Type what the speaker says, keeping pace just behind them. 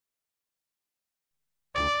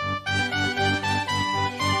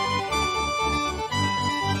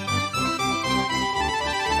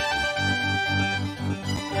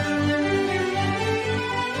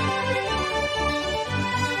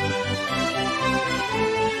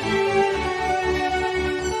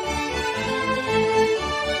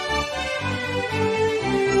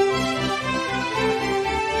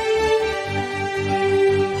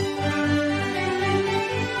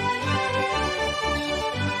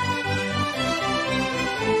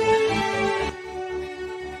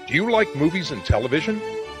Do you like movies and television?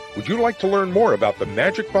 Would you like to learn more about the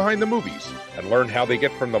magic behind the movies and learn how they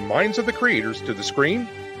get from the minds of the creators to the screen?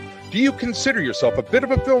 Do you consider yourself a bit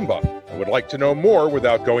of a film buff and would like to know more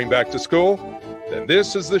without going back to school? Then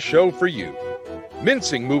this is the show for you.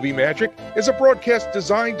 Mincing Movie Magic is a broadcast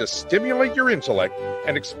designed to stimulate your intellect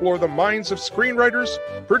and explore the minds of screenwriters,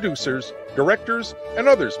 producers, directors, and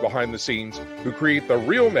others behind the scenes who create the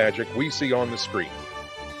real magic we see on the screen.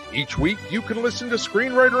 Each week, you can listen to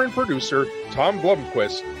screenwriter and producer Tom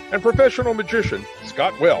Blomquist and professional magician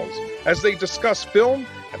Scott Wells as they discuss film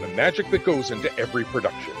and the magic that goes into every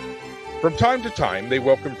production. From time to time, they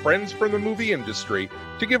welcome friends from the movie industry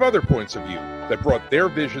to give other points of view that brought their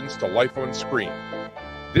visions to life on screen.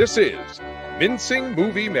 This is Mincing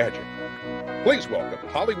Movie Magic. Please welcome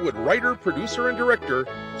Hollywood writer, producer, and director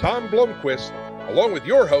Tom Blomquist, along with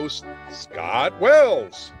your host, Scott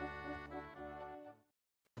Wells.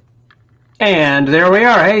 And there we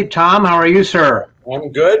are. Hey, Tom, how are you, sir?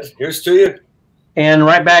 I'm good. Here's to you. And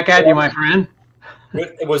right back at you, my friend.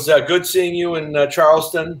 It was good seeing you in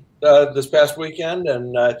Charleston this past weekend,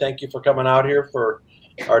 and thank you for coming out here for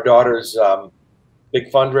our daughter's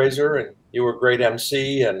big fundraiser. And you were a great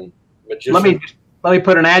MC and magician. Let me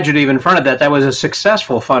put an adjective in front of that. That was a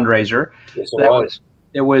successful fundraiser. Yes, it was.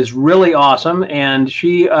 It was really awesome, and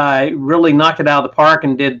she really knocked it out of the park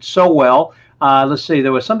and did so well. Let's see,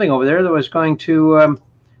 there was something over there that was going to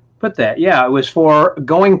put that. Yeah, it was for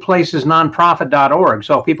goingplacesnonprofit.org.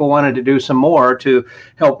 So if people wanted to do some more to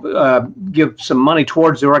help give some money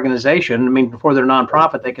towards the organization, I mean, for their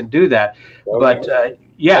nonprofit, they can do that. Okay. But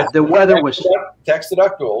yeah, the weather was tax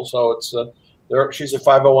deductible. So it's she's a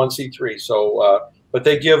 501c3. So, but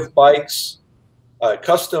they give bikes,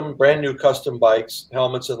 brand new custom bikes,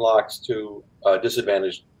 helmets and locks to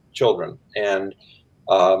disadvantaged children. And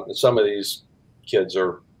some of these kids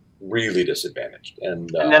are really disadvantaged, and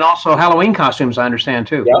then also Halloween costumes, I understand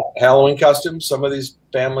too. Yeah, Halloween costumes. Some of these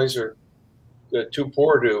families are too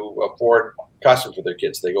poor to afford costumes for their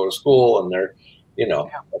kids. They go to school and they're, I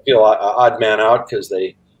feel odd man out because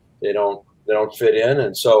they don't fit in,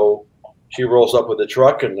 and so she rolls up with a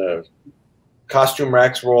truck and the costume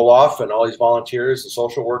racks roll off, and all these volunteers and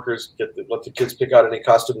social workers let the kids pick out any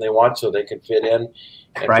costume they want so they can fit in.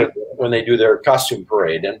 And right. When they do their costume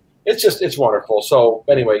parade, and it's wonderful. So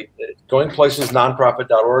anyway,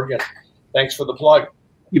 goingplacesnonprofit.org, and thanks for the plug.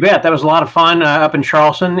 You bet. That was a lot of fun up in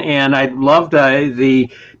Charleston, and I loved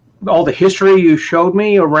all the history you showed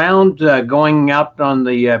me around going out on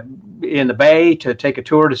in the Bay to take a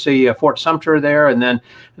tour to see Fort Sumter there, and then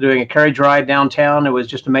doing a carriage ride downtown. It was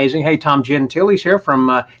just amazing. Hey, Tom Gentile's here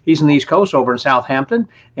from, he's in the East Coast over in Southampton,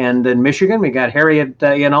 and in Michigan. We got Harriet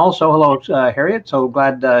in also. Hello, Harriet. So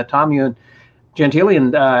glad, Tom, you and Gentile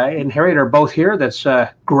and Harriet are both here. That's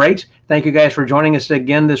great. Thank you guys for joining us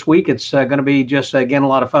again this week. It's going to be just, again, a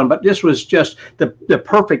lot of fun. But this was just the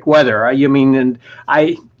perfect weather.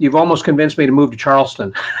 You've almost convinced me to move to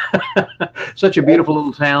Charleston. Such a beautiful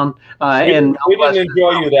little town. And we didn't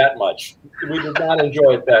enjoy you that much. We did not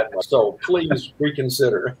enjoy it that much. So please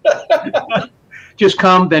reconsider. Just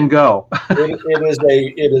come, then go.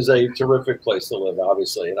 It is a terrific place to live,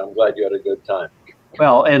 obviously, and I'm glad you had a good time.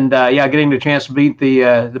 Well, and getting the chance to meet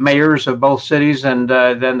the mayors of both cities, and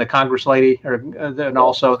then the Congress lady, and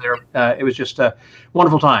also there, it was just a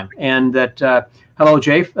wonderful time. And hello,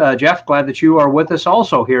 Jeff. Glad that you are with us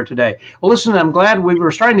also here today. Well, listen, I'm glad we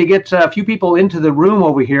were starting to get a few people into the room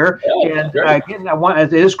over here, and again,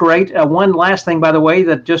 it is great. One last thing, by the way,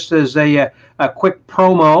 that just as a quick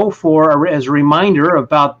promo as a reminder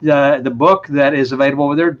about the book that is available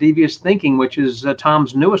over there, Devious Thinking, which is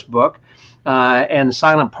Tom's newest book. And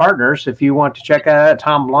Silent Partners, if you want to check out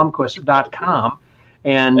tomblomquist.com.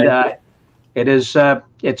 And it's a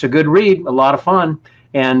good read, a lot of fun.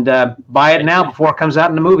 And buy it now before it comes out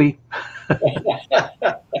in the movie.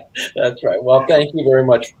 That's right. Well, thank you very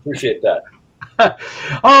much. Appreciate that.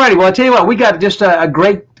 All righty. Well, I'll tell you what, we got just a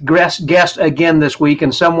great guest again this week,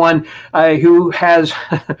 and someone who has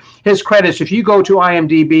his credits. If you go to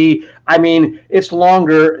IMDb, I mean, it's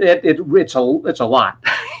longer. It's a lot.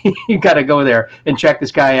 You got to go there and check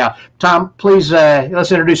this guy out. Tom, please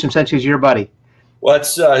let's introduce him since he's your buddy. Well,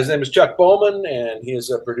 his name is Chuck Bowman, and he is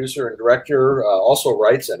a producer and director. Also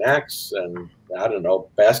writes and acts, and I don't know,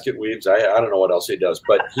 basket weaves. I don't know what else he does,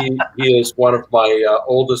 but he is one of my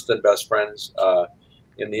oldest and best friends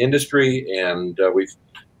in the industry, and we've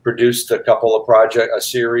produced a couple of projects, a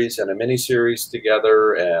series and a mini series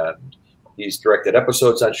together, and he's directed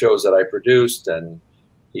episodes on shows that I produced, and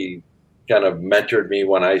he kind of mentored me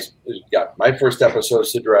when I got my first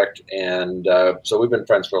episodes to direct, and so we've been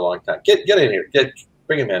friends for a long time. Get in here,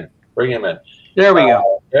 bring him in. There we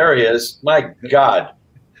go. There he is. My God.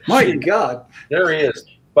 My God. There he is.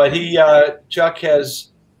 But Chuck has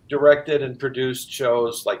directed and produced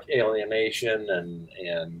shows like Alienation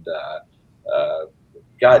and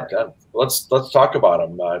God, let's talk about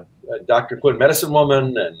him. Dr. Quinn Medicine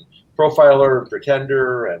Woman and Profiler and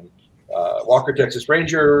Pretender and Walker, Texas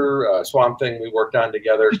Ranger, Swamp Thing we worked on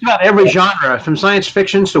together. Just about every genre, from science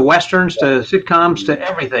fictions to westerns to sitcoms to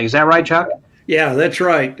everything. Is that right, Chuck? Yeah, that's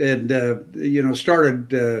right. And,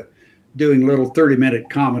 started doing little 30-minute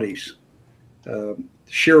comedies.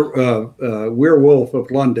 Werewolf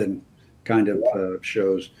of London kind of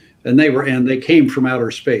shows. And they came from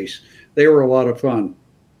outer space. They were a lot of fun.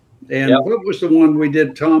 And what was the one we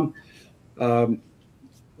did, Tom,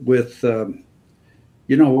 with...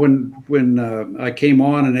 when I came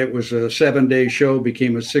on and it was a 7-day show,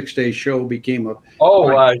 became a 6-day show, became a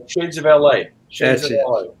Shades of LA. Shades of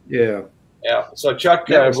LA. Yeah. Yeah. So Chuck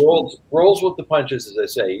rolls with the punches, as I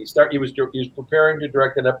say. He was preparing to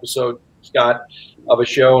direct an episode, Scott, of a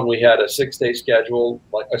show, and we had a 6-day schedule,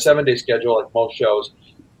 like a 7-day schedule, like most shows,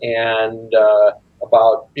 and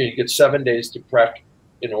you get 7 days to prep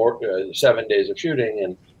in 7 days of shooting,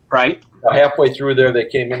 and right. Halfway through there, they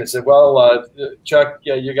came in and said, well, Chuck,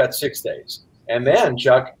 you got 6 days. And then,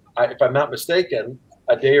 Chuck, if I'm not mistaken,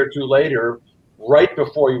 a day or two later, right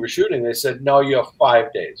before you were shooting, they said, no, you have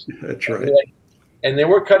 5 days. That's right. And they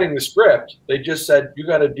weren't cutting the script. They just said, you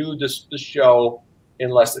got to do this show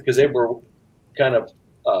in less, because they were kind of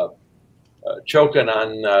choking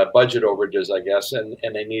on budget overages, I guess, and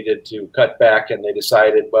they needed to cut back, and they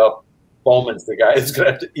decided, well, Bowman's the guy that's going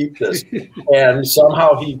to have to eat this. And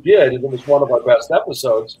somehow he did. And it was one of our best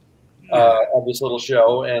episodes of this little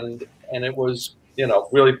show. And it was,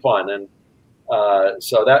 really fun. And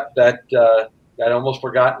so that I'd almost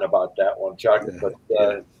forgotten about that one, Chuck. But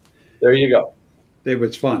there you go. It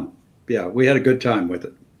was fun. Yeah, we had a good time with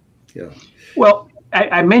it. Yeah. Well,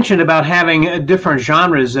 I mentioned about having different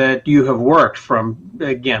genres that you have worked from,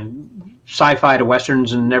 again, sci-fi to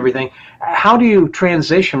westerns and everything. How do you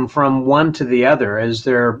transition from one to the other? Is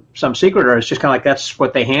there some secret, or it's just kind of like that's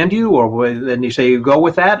what they hand you, or then you say you go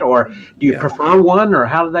with that, or do you prefer one, or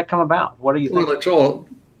how did that come about? What do you think? Well,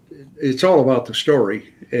 it's all about the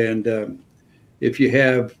story, and if you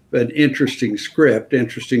have an interesting script,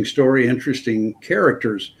 interesting story, interesting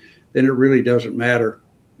characters, then it really doesn't matter,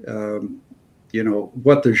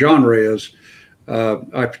 what the genre is.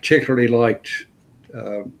 I particularly liked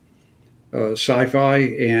sci-fi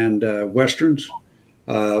and westerns.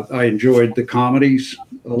 I enjoyed the comedies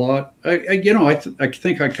a lot. I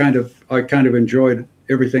think I kind of enjoyed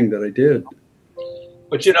everything that I did.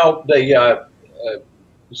 But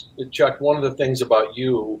Chuck, one of the things about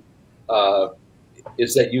you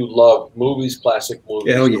is that you love movies, classic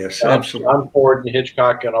movies. Oh yes, absolutely. John Ford and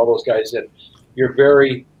Hitchcock and all those guys, and you're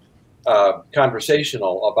very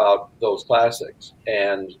conversational about those classics,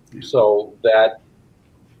 and so that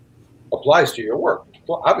applies to your work.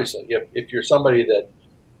 Well, obviously, if you're somebody that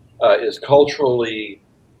is culturally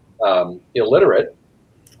illiterate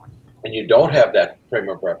and you don't have that frame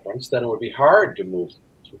of reference, then it would be hard to move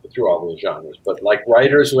through all those genres. But like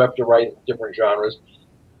writers who have to write different genres,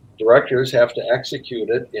 directors have to execute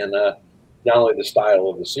it in not only the style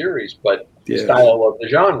of the series, but the style of the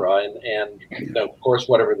genre, and of course,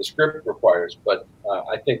 whatever the script requires. But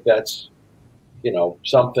I think that's,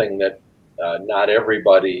 something that not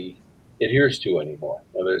everybody adheres to anymore.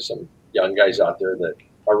 There's some young guys out there that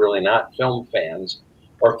are really not film fans,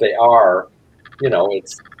 or if they are,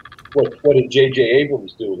 it's what did J.J.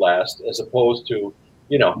 Abrams do last, as opposed to,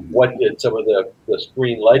 what did some of the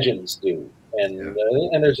screen legends do, and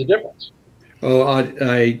there's a difference. Oh,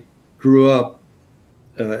 I grew up,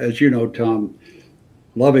 as you know, Tom,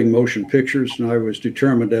 loving motion pictures, and I was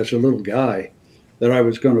determined as a little guy that I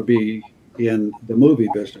was going to be in the movie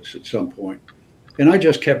business at some point. And I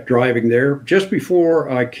just kept driving there. Just before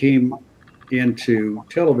I came into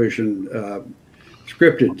television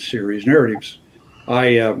scripted series narratives,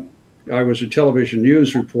 I was a television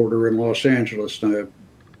news reporter in Los Angeles, and I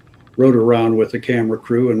rode around with the camera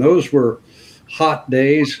crew, and those were hot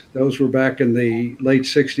days. Those were back in the late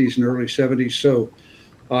 60s and early 70s. So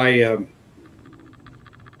I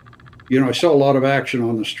saw a lot of action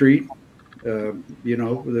on the street.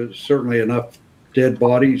 There's certainly enough dead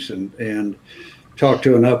bodies, and talked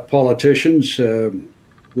to enough politicians.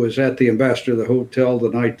 Was at the Ambassador of the Hotel the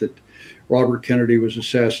night that Robert Kennedy was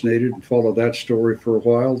assassinated, and followed that story for a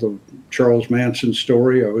while. The Charles Manson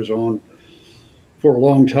story I was on for a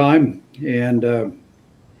long time. And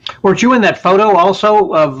weren't you in that photo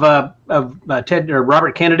also of Ted or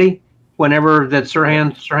Robert Kennedy? Whenever that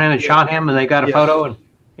Sirhan had shot him, and they got a photo, and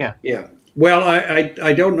Well,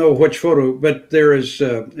 I don't know which photo, but there is,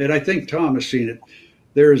 and I think Tom has seen it.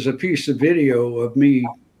 There is a piece of video of me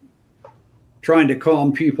trying to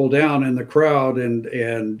calm people down in the crowd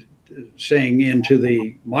and saying into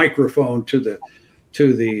the microphone to the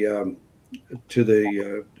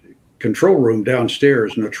control room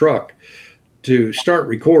downstairs in a truck to start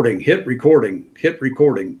recording, hit recording,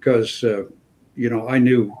 because I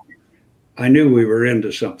knew we were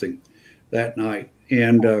into something that night.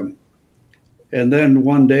 And then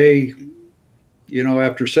one day,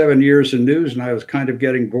 after 7 years in news, and I was kind of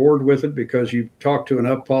getting bored with it because you talk to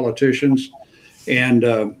enough politicians and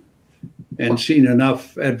seen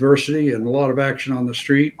enough adversity and a lot of action on the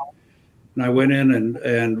street. And I went in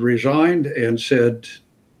and resigned and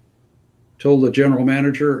told the general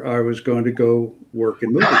manager I was going to go work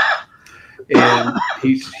in movies. And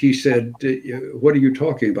he said, "What are you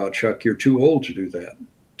talking about, Chuck? You're too old to do that,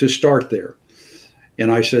 to start there."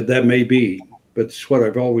 And I said, "That may be, but it's what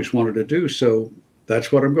I've always wanted to do. So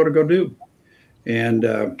that's what I'm going to go do." And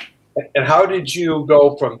how did you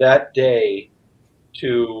go from that day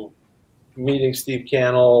to meeting Steve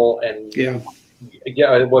Cannell and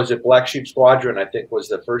was it Black Sheep Squadron? I think was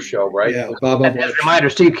the first show, right? Yeah. As a reminder,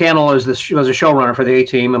 Steve Cannell was a showrunner for the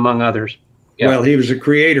A-Team, among others. Yeah. Well, he was a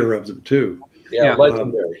creator of them too. Yeah,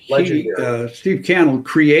 legendary. Steve Cannell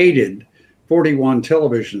created 41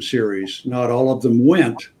 television series. Not all of them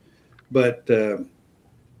went, but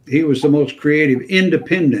he was the most creative,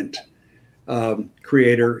 independent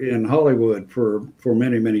creator in Hollywood for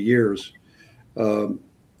many, many years. How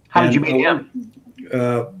did you meet him?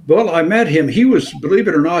 Well, I met him. He was, believe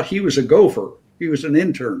it or not, he was a gopher. He was an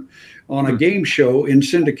intern on a game show in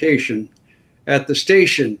syndication at the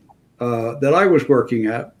station that I was working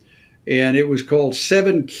at. And it was called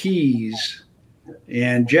Seven Keys.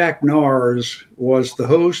 And Jack Nars was the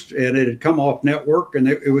host, and it had come off network, and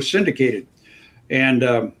it was syndicated.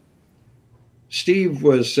 And Steve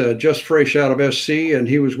was just fresh out of SC, and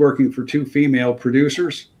he was working for two female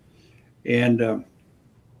producers. And a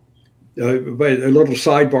little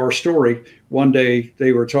sidebar story. One day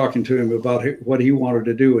they were talking to him about what he wanted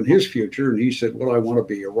to do in his future. And he said, "Well, I want to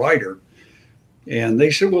be a writer." And they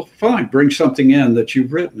said, "Well, fine, bring something in that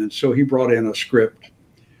you've written." And so he brought in a script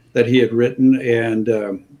that he had written,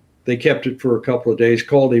 and they kept it for a couple of days,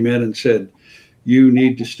 called him in and said, "You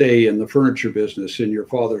need to stay in the furniture business, in your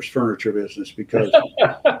father's furniture business, because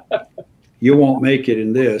you won't make it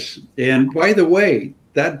in this." And by the way,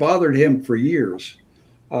 that bothered him for years.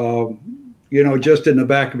 Just in the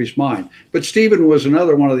back of his mind. But Stephen was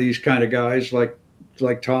another one of these kind of guys like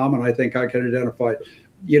Tom, and I think I could identify,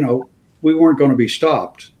 we weren't going to be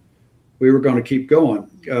stopped. We were going to keep going.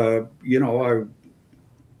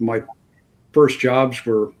 My first jobs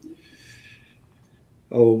were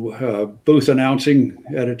booth announcing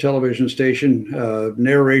at a television station,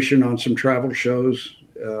 narration on some travel shows.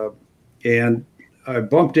 And I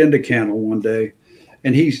bumped into Cannell one day.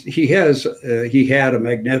 And he had a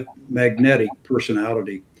magnetic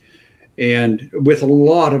personality, and with a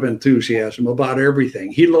lot of enthusiasm about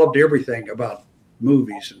everything. He loved everything about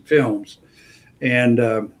movies and films,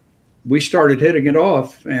 and we started hitting it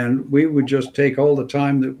off. And we would just take all the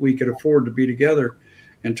time that we could afford to be together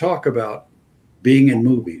and talk about being in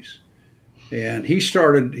movies. And he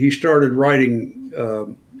started writing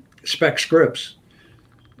spec scripts.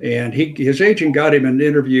 And his agent got him an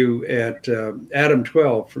interview at Adam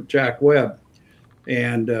 12 for Jack Webb.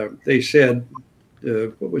 And they said,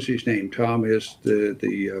 what was his name? Tom is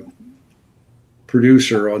the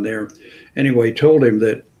producer on there. Anyway, told him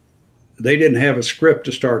that they didn't have a script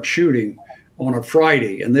to start shooting on a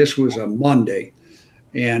Friday, and this was a Monday.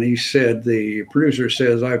 And he said, the producer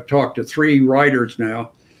says, "I've talked to 3 writers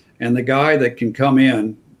now, and the guy that can come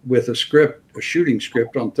in with a shooting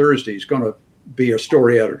script on Thursday is going to be a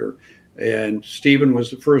story editor." And Stephen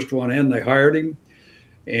was the first one in. They hired him,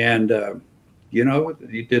 and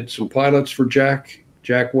he did some pilots for Jack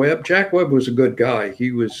Webb. Jack Webb was a good guy.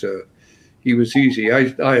 He was easy.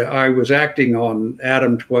 I was acting on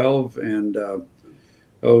Adam 12 and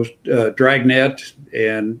Dragnet,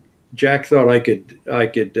 and Jack thought I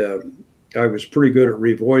was pretty good at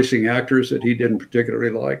revoicing actors that he didn't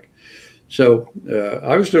particularly like. So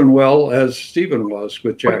I was doing well, as Stephen was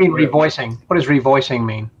with Jack. What do you mean revoicing? What does revoicing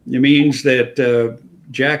mean? It means that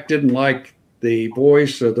Jack didn't like the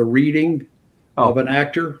voice or the reading of an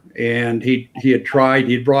actor, and he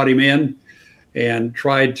brought him in and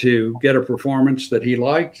tried to get a performance that he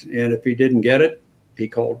liked, and if he didn't get it, he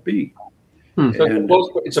called me.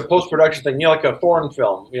 So it's a post-production thing, like a foreign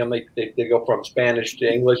film. They go from Spanish to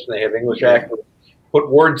English, and they have English actors put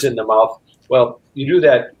words in the mouth. Well, you do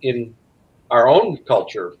that in our own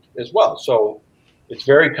culture as well. So it's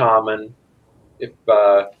very common. If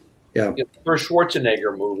in the first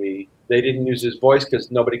Schwarzenegger movie, they didn't use his voice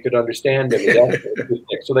because nobody could understand him.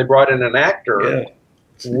 So they brought in an actor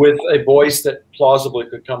with a voice that plausibly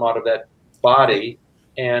could come out of that body.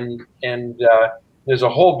 And there's a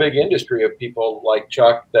whole big industry of people like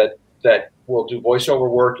Chuck that will do voiceover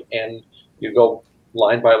work, and you go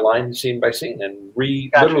line by line, scene by scene, and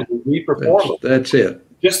literally re-perform it. That's it.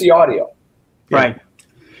 Just the audio. Right.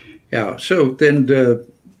 Yeah. So then, then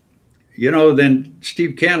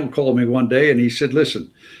Steve Cannell called me one day and he said,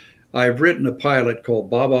 listen, I've written a pilot called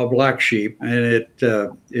Baba Black Sheep, and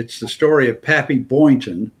it's the story of Pappy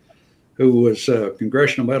Boynton, who was a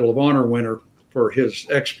Congressional Medal of Honor winner for his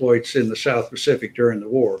exploits in the South Pacific during the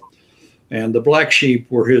war. And the Black Sheep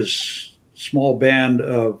were his small band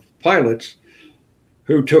of pilots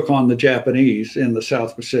who took on the Japanese in the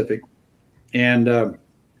South Pacific. And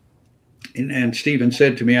Stephen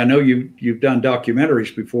said to me, I know you've done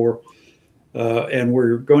documentaries before, and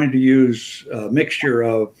we're going to use a mixture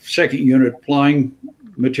of second unit flying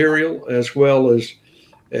material as well as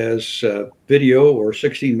video or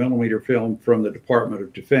 16 millimeter film from the Department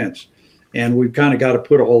of Defense. And we've kind of got to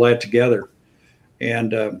put all that together.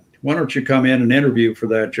 And why don't you come in and interview for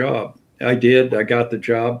that job? I did. I got the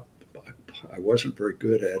job. I wasn't very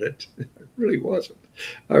good at it. I really wasn't.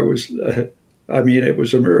 I was, it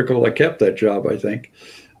was a miracle I kept that job, I think.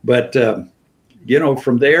 But,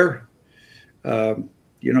 from there,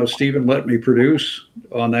 Stephen let me produce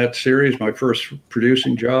on that series, my first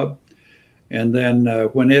producing job. And then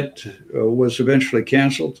when it was eventually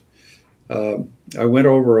canceled, I went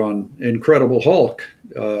over on Incredible Hulk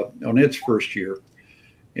on its first year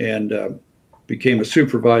and became a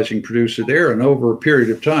supervising producer there. And over a period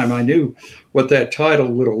of time, I knew what that title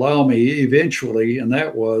would allow me eventually, and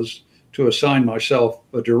that was to assign myself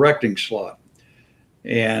a directing slot.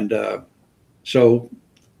 And so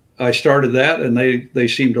I started that, and they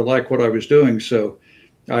seemed to like what I was doing. So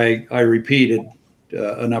I repeated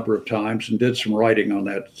a number of times and did some writing on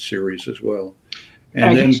that series as well.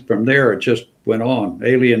 And then from there, it just went on.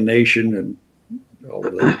 Alien Nation and all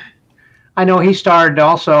of that. I know he starred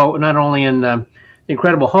also not only in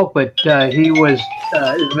Incredible Hulk, but he was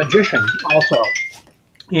a magician also.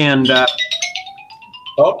 And Chuck,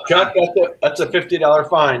 that's a $50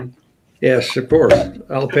 fine. Yes, of course.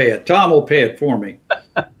 I'll pay it. Tom will pay it for me.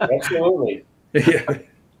 Absolutely. Yeah.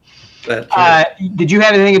 Did you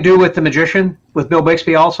have anything to do with The Magician with Bill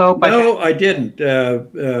Bixby also? No, I didn't.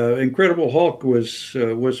 Incredible Hulk was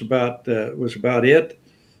about it.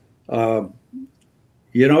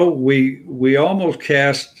 We almost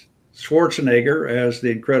cast Schwarzenegger as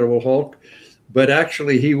the Incredible Hulk, but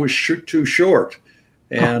actually he was too short.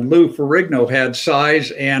 And Lou Ferrigno had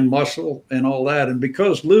size and muscle and all that. And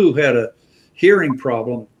because Lou had a hearing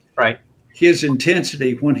problem, right, his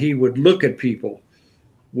intensity when he would look at people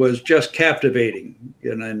was just captivating.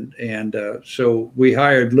 And so we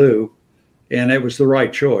hired Lou, and it was the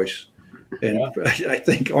right choice. And I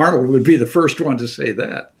think Arnold would be the first one to say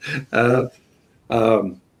that.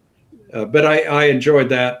 But I enjoyed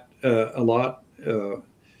that a lot.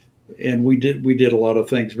 And we did a lot of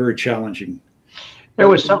things very challenging. There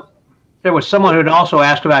was someone who'd also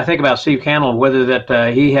asked about Steve Cannell, whether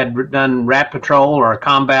that he had done Rat Patrol or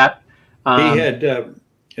Combat. He had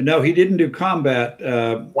no, he didn't do Combat.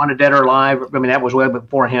 Wanted Dead or Alive. I mean, that was way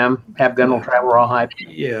before him. Have Gun Will Travel, Rawhide.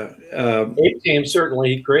 Yeah. A-Team,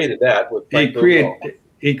 certainly he created that.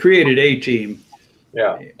 He created A-Team.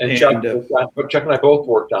 Yeah, and Chuck and I both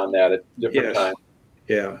worked on that at different times.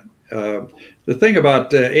 Yeah. The thing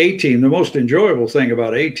about A-Team, the most enjoyable thing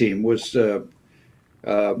about A-Team was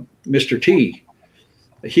Mr. T.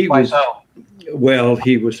 He was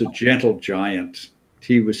a gentle giant.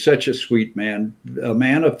 He was such a sweet man, a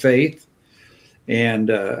man of faith. And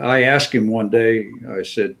I asked him one day, I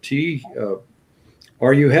said, T,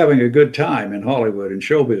 are you having a good time in Hollywood and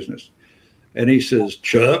show business? And he says,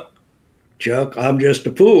 Chuck, I'm just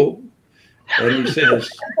a fool. And he says,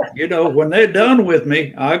 when they're done with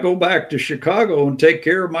me, I go back to Chicago and take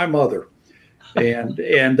care of my mother.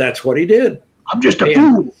 And that's what he did. I'm just a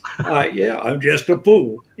fool. I'm just a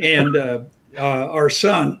fool. And our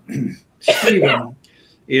son, Stephen,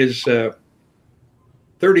 is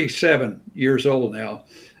 37 years old now.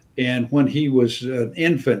 And when he was an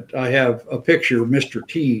infant, I have a picture of Mr.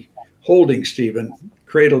 T holding Stephen,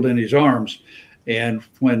 cradled in his arms. And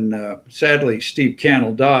when, sadly, Steve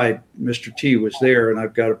Cannell died, Mr. T was there. And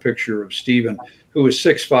I've got a picture of Stephen, who was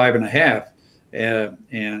 6'5"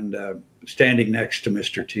 and standing next to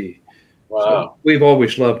Mr. T. Wow. So we've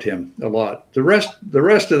always loved him a lot. The rest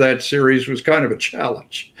of that series was kind of a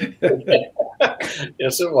challenge.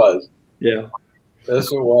 Yes, it was. Yeah. Yes,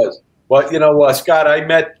 it was. Well, Scott, I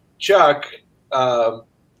met Chuck at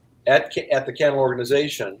the Kennel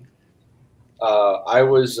Organization. I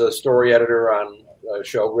was a story editor on a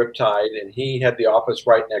show, Riptide, and he had the office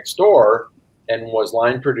right next door and was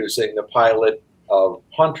line producing the pilot of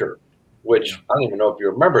Hunter, which I don't even know if you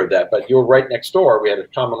remember that, but you were right next door. We had a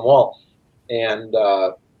common wall. And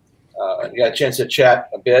you got a chance to chat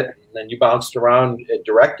a bit, and then you bounced around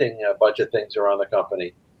directing a bunch of things around the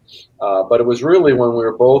company. But it was really when we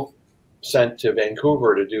were both sent to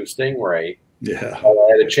Vancouver to do Stingray. Yeah. I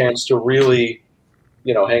had a chance to really,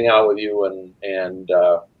 hang out with you and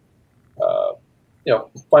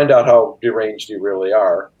find out how deranged you really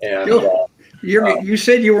are. And you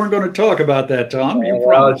said you weren't going to talk about that, Tom. You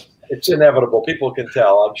promised. It's inevitable. People can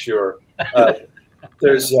tell, I'm sure.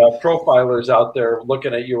 There's profilers out there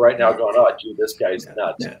looking at you right now going, oh, gee, this guy's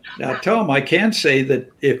nuts. Now, Tom, I can say that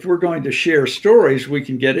if we're going to share stories, we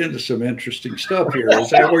can get into some interesting stuff here. Is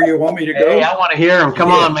that where you want me to go? Hey, I want to hear them. Come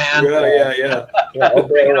on, man. Yeah. Okay,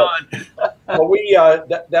 bring it on. Well,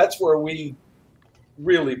 that's where we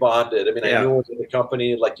really bonded. I mean, Yeah. I knew it was in the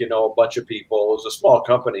company, a bunch of people. It was a small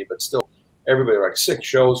company, but still everybody, like 6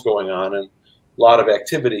 shows going on and a lot of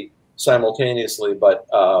activity simultaneously. But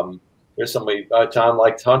there's somebody, Tom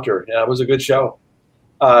liked Hunter. Yeah, it was a good show.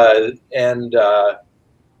 But it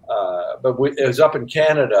was up in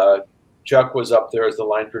Canada. Chuck was up there as the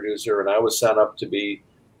line producer, and I was sent up to be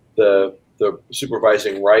the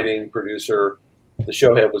supervising writing producer. The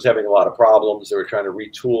show was having a lot of problems. They were trying to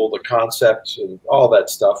retool the concept and all that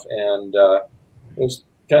stuff. And it was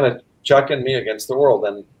kind of Chuck and me against the world.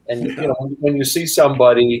 And when you see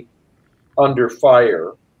somebody under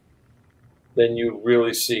fire, then you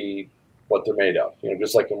really see what they're made of.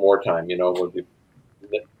 Just like in wartime,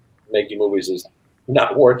 making movies is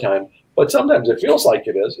not wartime, but sometimes it feels like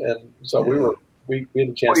it is. And so we had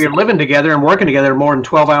a chance. Well, you're living together and working together more than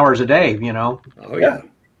 12 hours a day, Oh,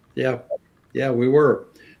 yeah, we were.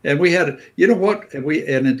 And we had,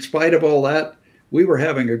 and in spite of all that, we were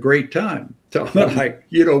having a great time. Tom and I,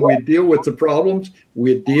 we'd deal with the problems,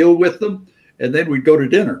 we'd deal with them, and then we'd go to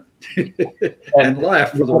dinner and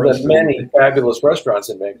laugh for the rest of the day. Many fabulous restaurants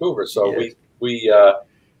in Vancouver. So yes. we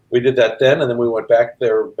did that then, and then we went back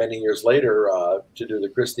there many years later to do the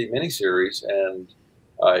Christie miniseries. And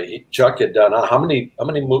Chuck had done how many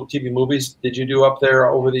TV movies did you do up there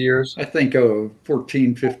over the years? I think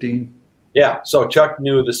 14, 15. Yeah. So Chuck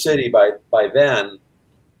knew the city by then,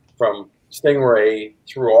 from Stingray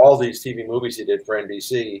through all these TV movies he did for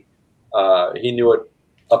NBC. He knew it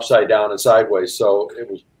upside down and sideways. So it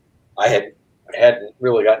was. I hadn't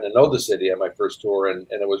really gotten to know the city on my first tour, and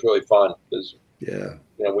it was really fun because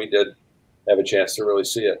we did have a chance to really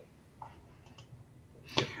see it.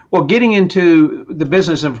 Well, getting into the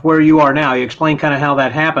business of where you are now, you explained kind of how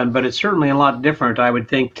that happened, but it's certainly a lot different, I would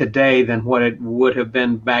think, today than what it would have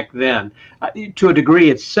been back then. To a degree,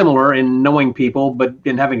 it's similar in knowing people, but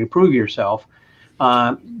in having to prove yourself.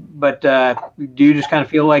 But do you just kind of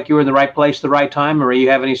feel like you were in the right place at the right time, or do you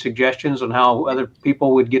have any suggestions on how other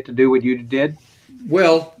people would get to do what you did?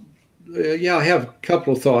 Well, I have a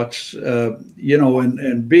couple of thoughts,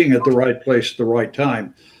 and being at the right place at the right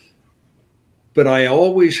time. But I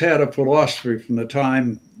always had a philosophy from the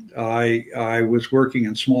time I was working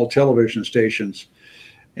in small television stations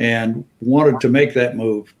and wanted to make that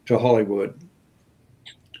move to Hollywood,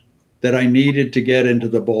 that I needed to get into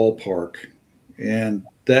the ballpark. And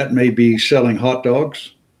that may be selling hot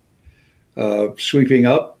dogs, sweeping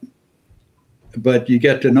up, but you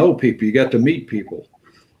get to know people, you get to meet people.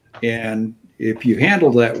 And if you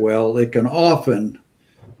handle that well, it can often,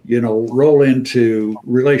 roll into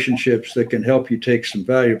relationships that can help you take some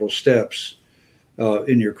valuable steps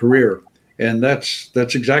in your career. And that's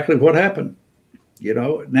exactly what happened.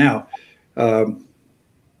 Now,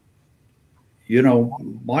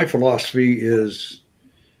 my philosophy is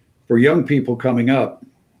for young people coming up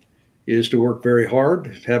is to work very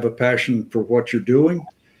hard, have a passion for what you're doing.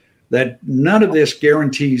 That none of this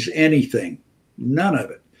guarantees anything, none of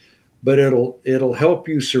it, but it'll help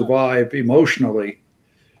you survive emotionally.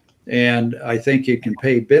 And I think it can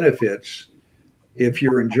pay benefits if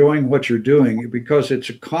you're enjoying what you're doing, because it's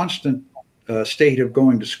a constant state of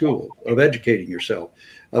going to school, of educating yourself,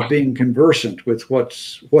 of being conversant with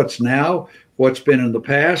what's now, what's been in the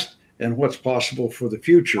past, and what's possible for the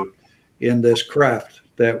future in this craft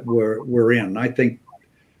that we're in. I think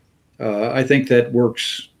that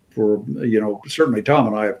works for, certainly Tom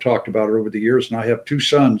and I have talked about it over the years, and I have 2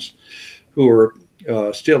 sons who are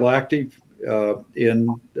still active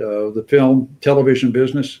in the film, television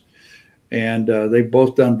business, and they've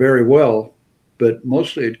both done very well. But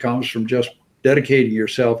mostly it comes from just dedicating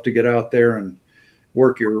yourself to get out there and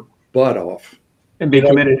work your butt off. And be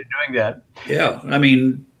committed to doing that. Yeah, I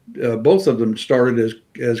mean, both of them started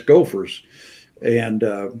as gophers, and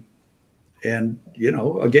you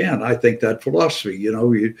know, again, I think that philosophy, you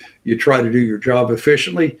know, you try to do your job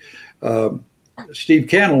efficiently. Steve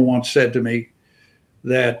Cannell once said to me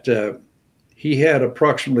that he had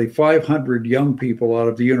approximately 500 young people out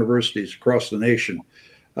of the universities across the nation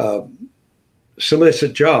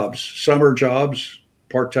solicit jobs, summer jobs,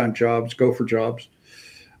 part-time jobs, gopher jobs.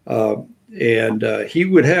 And he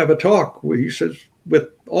would have a talk, he says, with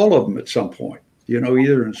all of them at some point, you know,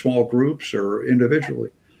 either in small groups or individually.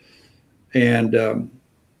 And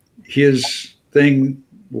his thing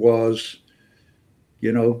was,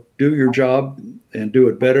 you know, do your job and do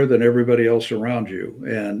it better than everybody else around you,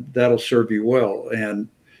 and that'll serve you well. And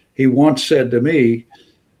he once said to me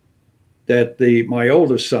that my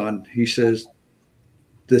oldest son, he says,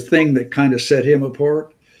 the thing that kind of set him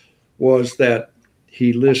apart was that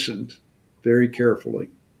he listened very carefully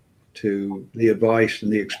to the advice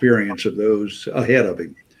and the experience of those ahead of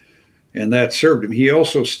him. And that served him. He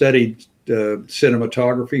also studied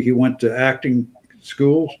cinematography. He went to acting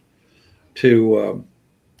schools to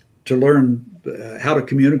learn how to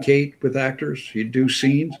communicate with actors. He'd do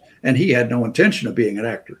scenes, and he had no intention of being an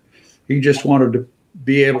actor. He just wanted to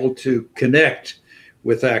be able to connect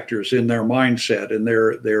with actors in their mindset and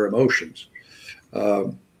their emotions.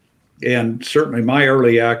 And certainly my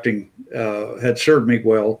early acting had served me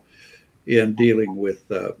well in dealing with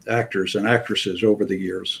actors and actresses over the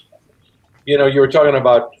years. You know, you were talking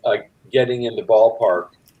about getting in the ballpark,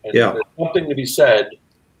 and yeah, there's something to be said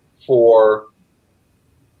for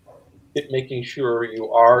it making sure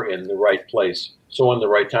you are in the right place. So when the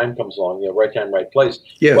right time comes along, you know, right time, right place.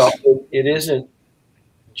 Yes. Well, it isn't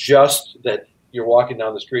just that you're walking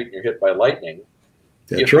down the street and you're hit by lightning.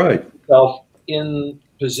 That's right. Yourself in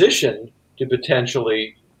position to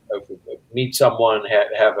potentially meet someone,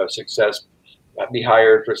 have a success, be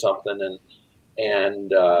hired for something,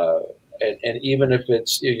 and even if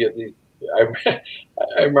it's,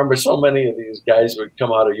 I remember so many of these guys would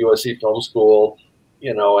come out of USC Film School,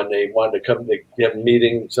 you know, and they wanted to come, they have a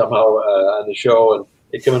meeting somehow on the show, and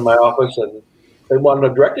they come in my office and they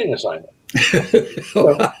wanted a directing assignment.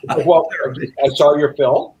 So, well, I saw your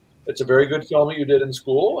film. It's a very good film that you did in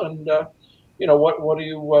school, and you know, what do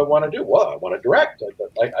you want to do? Well, I want to direct.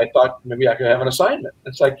 I thought maybe I could have an assignment.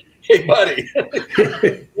 It's like, hey, buddy,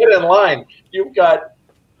 get in line. You've got,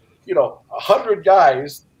 you know, 100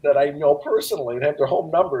 guys that I know personally and have their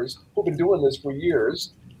home numbers who've been doing this for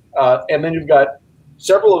years, and then you've got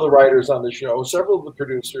several of the writers on the show, several of the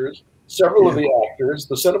producers, several of the actors,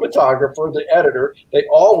 the cinematographer, the editor. They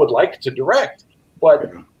all would like to direct,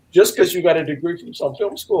 but just because you got a degree from some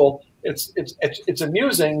film school, it's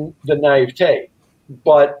amusing, the naivete.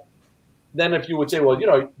 But then if you would say, well, you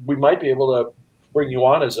know, we might be able to bring you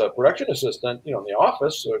on as a production assistant, you know, in the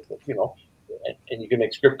office, or, you know, and you can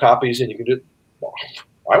make script copies and you can do. Well,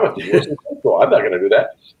 I went to USC Film School. I'm not going to do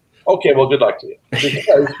that. Okay, well, good luck to you.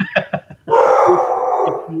 Because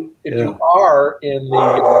if you are in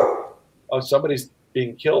the somebody's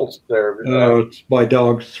being killed there. It's my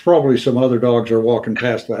dogs. Probably some other dogs are walking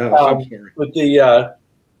past the house. I'm sorry. But the,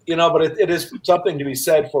 you know, but it is something to be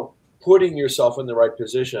said for putting yourself in the right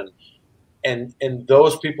position, and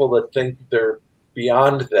those people that think they're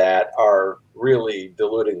beyond that are really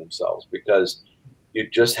deluding themselves, because you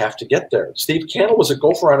just have to get there. Steve Cannell was a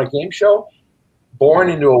gopher on a game show, born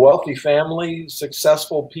into a wealthy family,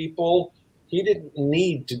 successful people. He didn't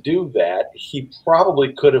need to do that. He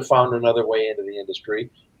probably could have found another way into the industry,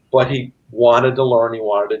 but he wanted to learn, he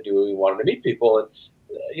wanted to meet people. And,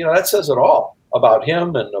 you know, that says it all about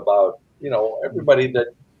him and about, you know, everybody that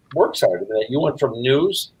works hard. I mean, you went from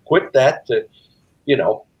news, quit that, to, you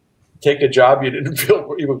know, take a job you didn't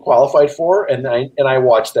feel you were qualified for. And I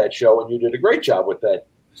watched that show, and you did a great job with that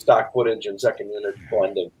stock footage and second unit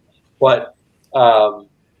blending. But, you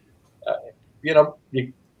know,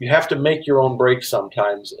 you have to make your own breaks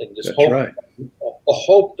sometimes, and just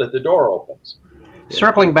hope that the door opens.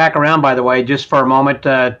 Circling back around, by the way, just for a moment,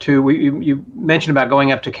 you mentioned about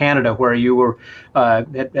going up to Canada, where you were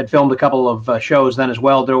had filmed a couple of shows then as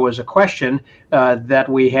well. There was a question that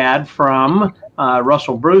we had from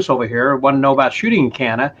Russell Bruce over here. Wanted to know about shooting in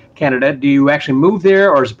Canada. Do you actually move there,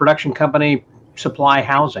 or does the production company supply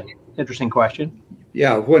housing? Interesting question.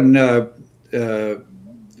 Yeah,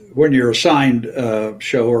 when you're assigned a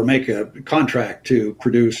show or make a contract to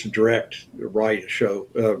produce, direct, write a show,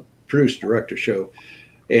 produce, direct a show,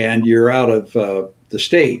 and you're out of the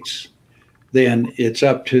States, then it's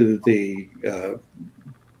up to the,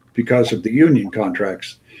 because of the union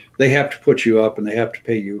contracts, they have to put you up and they have to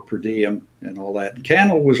pay you per diem and all that. And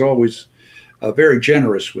Cannell was always very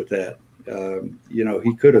generous with that. You know,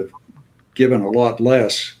 he could have given a lot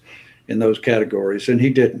less in those categories, and he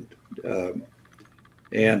didn't.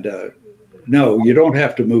 No, you don't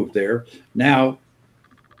have to move there. Now,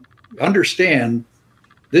 understand,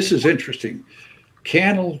 this is interesting.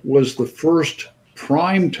 Cannell was the first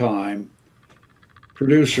primetime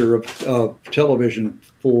producer of television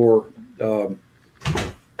for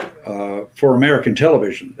American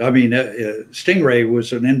television. I mean, Stingray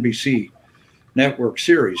was an NBC network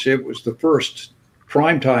series. It was the first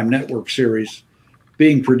primetime network series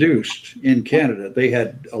being produced in Canada. They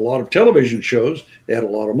had a lot of television shows, they had a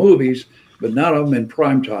lot of movies, but none of them in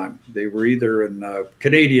prime time. They were either in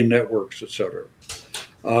Canadian networks, etc.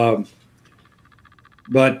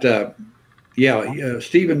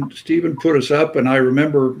 Stephen put us up, and I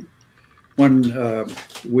remember when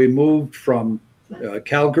we moved from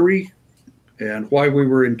Calgary, and why we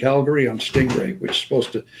were in Calgary on Stingray, which is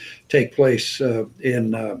supposed to take place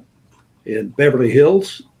in Beverly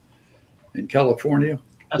Hills in California.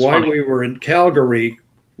 That's why funny. We were in Calgary,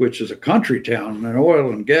 which is a country town, an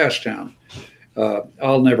oil and gas town.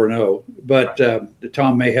 I'll never know, but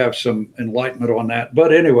Tom may have some enlightenment on that.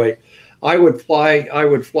 But anyway, I would fly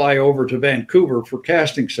over to Vancouver for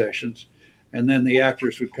casting sessions, and then the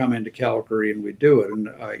actors would come into Calgary and we'd do it. And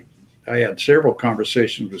I had several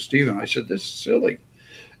conversations with Stephen. I said, "This is silly.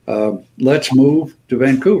 Let's move to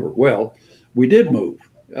Vancouver." Well, we did move.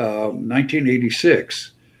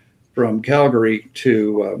 1986 from Calgary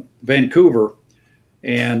to Vancouver,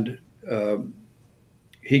 and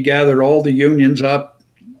he gathered all the unions up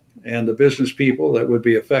and the business people that would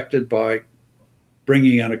be affected by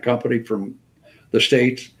bringing in a company from the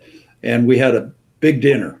States, and we had a big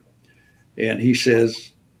dinner. And he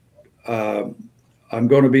says, I'm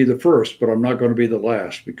going to be the first, but I'm not going to be the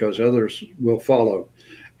last, because others will follow.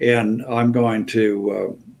 And I'm going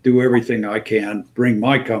to do everything I can, bring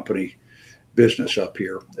my company business up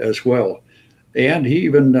here as well. And he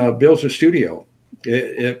even built a studio.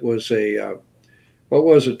 It was what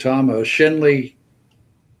was it, Tom? A Shenley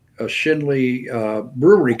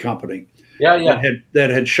brewery company. Yeah. That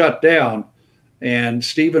had shut down, and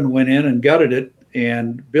Stephen went in and gutted it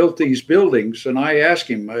and built these buildings. And I asked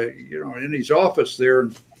him, in his office there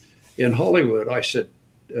in Hollywood, I said,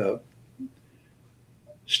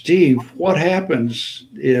 Steve, what happens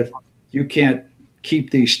if you can't keep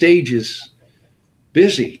these stages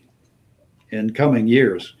busy in coming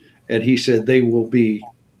years? And he said, they will be,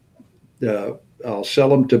 I'll sell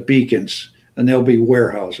them to Beacons, and they'll be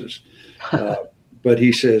warehouses. But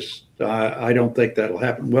he says, I don't think that'll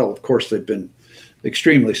happen. Well, of course, they've been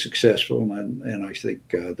extremely successful, and I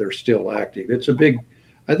think they're still active. It's a big,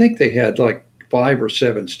 I think they had like 5 or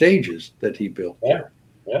 7 stages that he built. Yeah.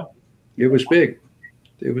 It was big.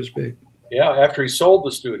 It was big. Yeah, after he sold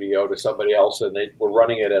the studio to somebody else and they were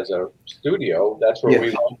running it as a studio, that's where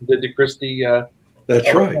we went and did the Christie.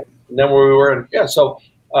 That's right. And then where we were in, anyway,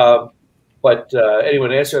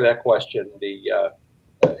 to answer that question,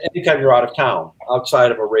 anytime you're out of town,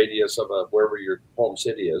 outside of a radius of wherever your home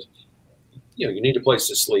city is, you need a place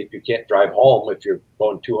to sleep. You can't drive home if you're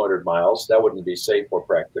going 200 miles. That wouldn't be safe or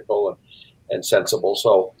practical and sensible.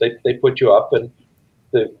 So they put you up, and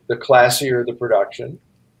the classier the production,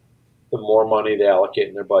 the more money they allocate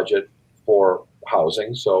in their budget for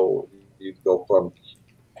housing. So you go from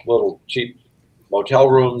little cheap motel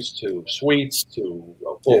rooms to suites to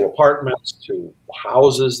full apartments to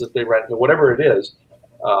houses that they rent, whatever it is.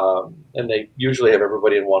 And they usually have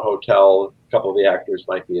everybody in one hotel. A couple of the actors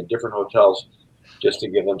might be in different hotels just to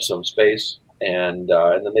give them some space. And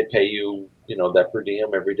then they pay you, that per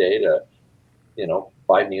diem every day to,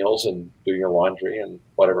 buy meals and do your laundry and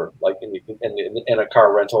whatever. And a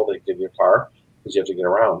car rental, they give you a car because you have to get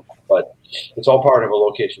around. But it's all part of a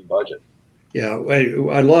location budget. Yeah,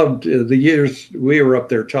 I loved the years we were up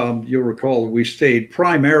there, Tom. You'll recall we stayed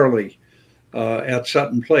primarily at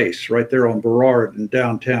Sutton Place, right there on Burrard in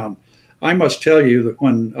downtown. I must tell you that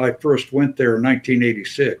when I first went there in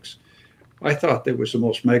 1986, I thought that was the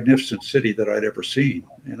most magnificent city that I'd ever seen.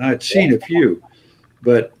 And I'd seen a few,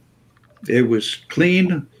 but it was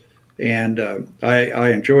clean, and I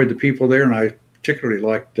enjoyed the people there, and I particularly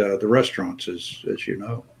liked the restaurants, as you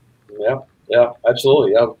know. Yeah,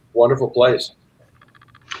 absolutely. Yeah, wonderful place.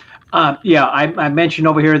 I mentioned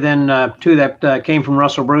over here then too that came from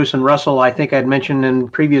Russell Bruce, and Russell, I think I'd mentioned in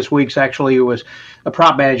previous weeks, actually was a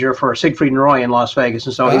prop manager for Siegfried and Roy in Las Vegas,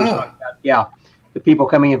 and so he was talking about, the people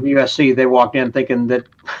coming in from USC, they walked in thinking that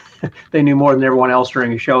they knew more than everyone else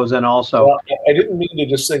during the shows. And also, well, I didn't mean to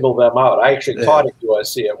just single them out. I actually taught at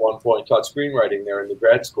USC at one point, taught screenwriting there in the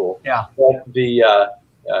grad school. Yeah. But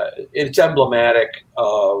it's emblematic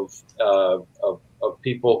of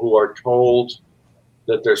people who are told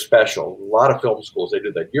that they're special. A lot of film schools, they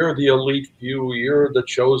do that. You're the elite few, you're the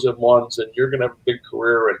chosen ones, and you're going to have a big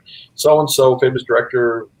career. And so, famous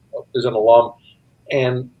director, is an alum.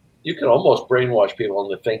 And you can almost brainwash people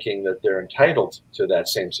into thinking that they're entitled to that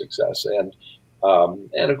same success. And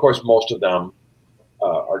of course, most of them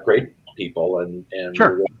are great people, and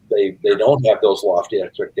sure. they don't have those lofty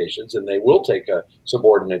expectations, and they will take a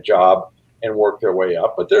subordinate job and work their way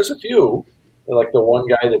up. But there's a few, like the one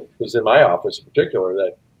guy that was in my office in particular,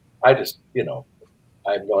 that I just, I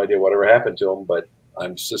have no idea whatever happened to him, but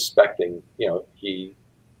I'm suspecting, he,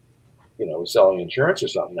 was selling insurance or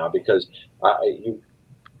something now, because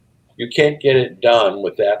you can't get it done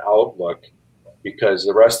with that outlook, because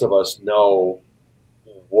the rest of us know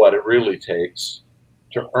what it really takes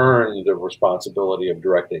to earn the responsibility of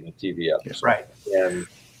directing a TV episode. Right. And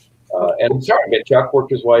sorry, Chuck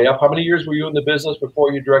worked his way up. How many years were you in the business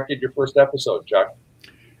before you directed your first episode, Chuck?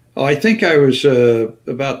 Oh, I think I was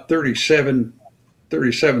about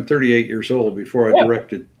 38 years old before I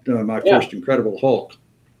directed my first Incredible Hulk.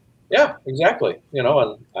 Yeah, exactly. And I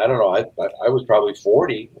don't know, I was probably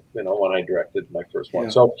 40, when I directed my first one.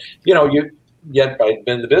 Yeah. So, yet I'd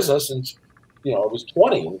been in the business since, I was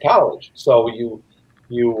 20 in college. So you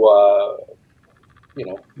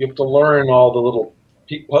have to learn all the little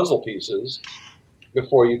puzzle pieces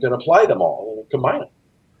before you can apply them all and combine them.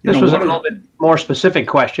 This was a little bit more specific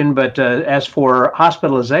question, but as for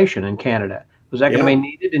hospitalization in Canada, was that going to be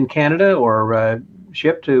needed in Canada or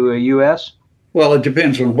shipped to U.S.? Well, it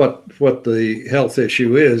depends on what the health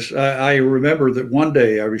issue is. I remember that one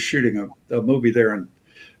day I was shooting a movie there in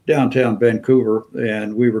downtown Vancouver,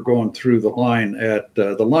 and we were going through the line at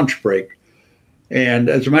the lunch break. And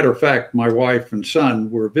as a matter of fact, my wife and son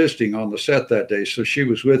were visiting on the set that day, so she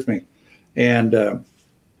was with me. And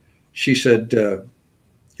she said,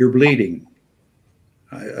 "You're bleeding."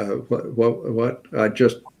 What? I'd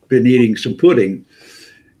just been eating some pudding.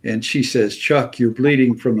 And she says, "Chuck, you're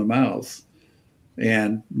bleeding from the mouth."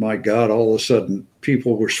 And my God, all of a sudden,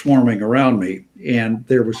 people were swarming around me, and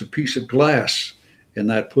there was a piece of glass in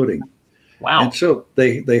that pudding. Wow. And so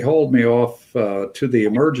they hauled me off to the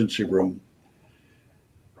emergency room.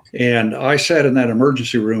 And I sat in that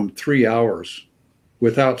emergency room 3 hours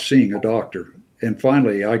without seeing a doctor. And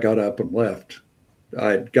finally, I got up and left.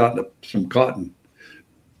 I'd gotten some cotton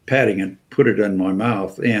padding and put it in my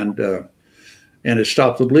mouth, and it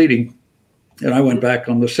stopped the bleeding. And I went back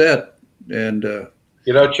on the set. And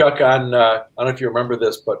Chuck, I don't know if you remember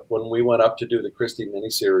this, but when we went up to do the Christie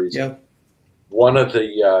miniseries, one of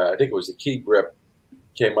the I think it was the key grip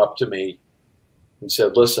came up to me and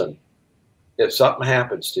said, "Listen, if something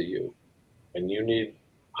happens to you and you need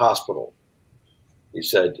hospital," he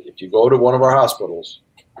said, "if you go to one of our hospitals,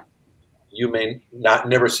 you may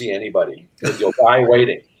never see anybody because you'll die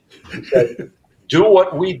waiting." He said, "Do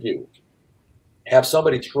what we do. Have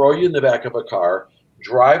somebody throw you in the back of a car,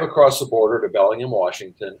 drive across the border to Bellingham,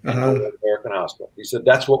 Washington, and go to an American hospital." He said,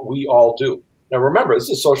 "That's what we all do." Now, remember, this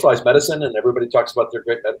is socialized medicine, and everybody talks about their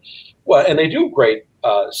great well, and they do great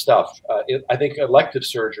stuff. I think elective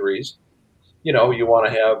surgeries, you want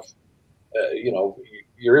to have,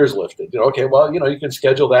 your ears lifted. Okay, well, you can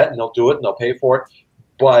schedule that, and they'll do it, and they'll pay for it.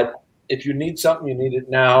 But if you need something, you need it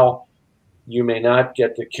now. You may not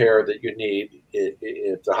get the care that you need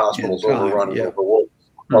if the hospital's overrun and overworked.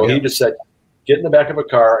 So he just said, get in the back of a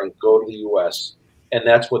car and go to the U.S. And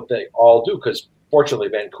that's what they all do, because fortunately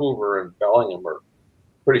Vancouver and Bellingham are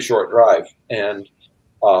pretty short drive. And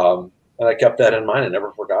I kept that in mind and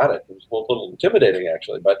never forgot it. It was a little intimidating,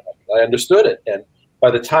 actually, but I understood it. And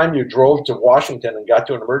by the time you drove to Washington and got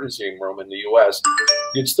to an emergency room in the U.S.,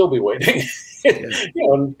 you'd still be waiting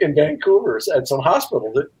in Vancouver at some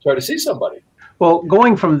hospital to try to see somebody. Well,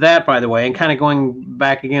 going from that, by the way, and kind of going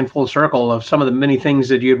back again full circle of some of the many things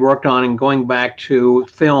that you'd worked on and going back to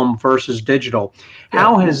film versus digital,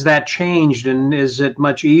 how has that changed? And is it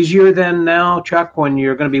much easier than now, Chuck, when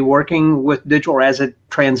you're going to be working with digital, or as it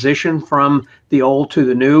transitioned from the old to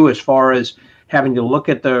the new, as far as having to look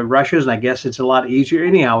at the rushes? And I guess it's a lot easier.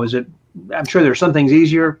 Anyhow, is it? I'm sure there's some things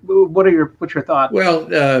easier. What's your thought?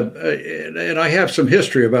 Well, and I have some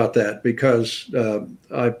history about that, because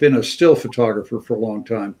I've been a still photographer for a long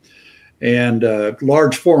time, and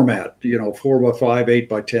large format, 4x5,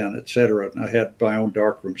 8x10, et cetera. And I had my own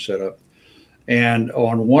darkroom set up. And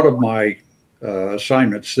on one of my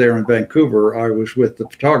assignments there in Vancouver, I was with the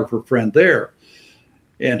photographer friend there.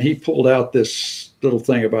 and he pulled out this little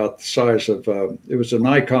thing about the size of it was a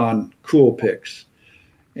Nikon Coolpix,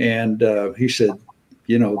 and he said,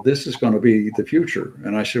 you know, this is going to be the future.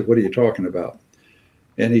 And I said, what are you talking about?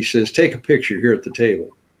 And he says, take a picture here at the table.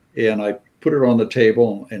 And I put it on the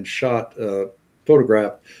table and shot a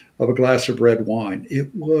photograph of a glass of red wine.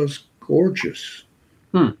 It was gorgeous.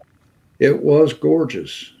 It was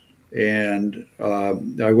gorgeous. And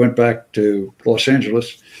I went back to Los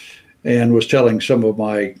Angeles and was telling some of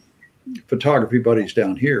my photography buddies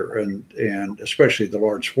down here, and especially the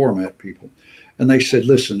large format people. And they said,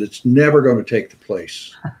 listen, it's never going to take the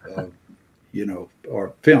place of, you know,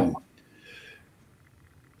 our film.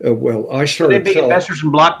 Well, I started. Were they big investors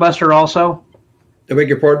in Blockbuster also? I beg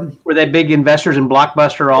your pardon? Were they big investors in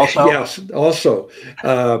Blockbuster also? Yes, also.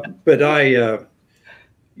 But I, you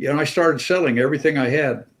know, I started selling everything I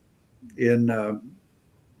had in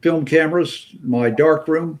film cameras, my dark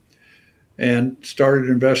room, and started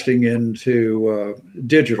investing into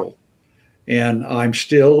digital. And I'm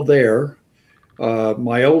still there.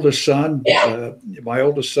 My oldest son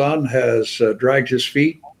has dragged his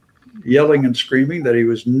feet, yelling and screaming that he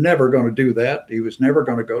was never going to do that. He was never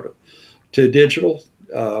going to go to digital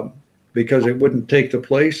because it wouldn't take the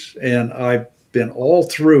place. And I've been all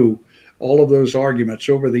through all of those arguments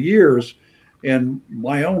over the years. And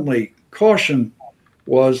my only caution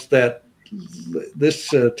was that this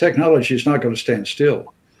technology is not going to stand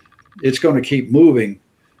still. It's going to keep moving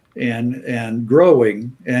and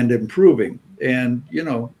growing and improving. And, you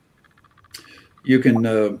know, you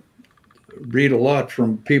can read a lot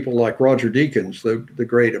from people like Roger Deakins, the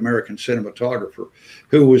great American cinematographer,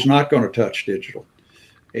 who was not going to touch digital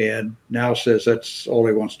and now says that's all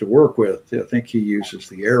he wants to work with. I think he uses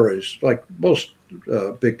the Arrows, like most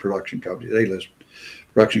big production companies. A-list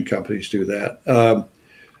production companies do that.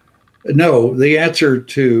 No, the answer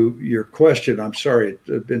to your question, I'm sorry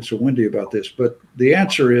I've been so windy about this, but the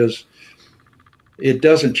answer is it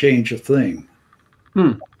doesn't change a thing.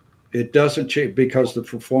 It doesn't change because the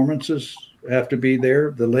performances have to be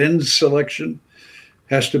there. The lens selection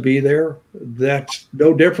has to be there. That's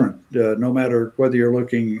no different, no matter whether you're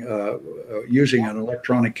looking using an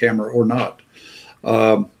electronic camera or not.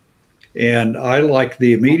 And I like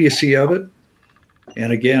the immediacy of it.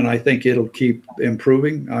 And again, I think it'll keep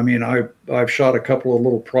improving. I mean, I've shot a couple of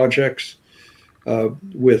little projects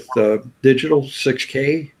with digital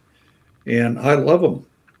 6K, and I love them.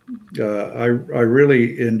 I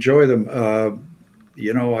really enjoy them.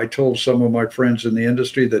 You know, I told some of my friends in the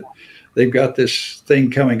industry that they've got this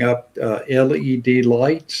thing coming up, LED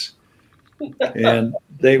lights, and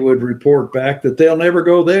they would report back that they'll never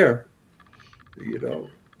go there. You know,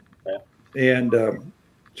 and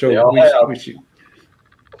so we see.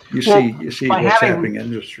 You see what's happening in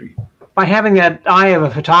industry. By having that eye of a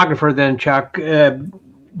photographer, then, Chuck,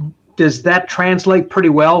 does that translate pretty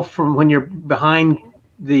well from when you're behind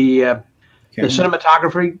the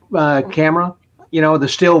cinematography camera? You know, the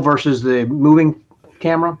still versus the moving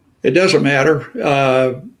camera. It doesn't matter.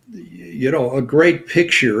 You know, a great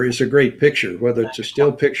picture is a great picture, whether it's a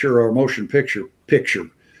still picture or a motion picture.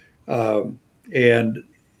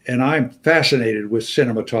 And I'm fascinated with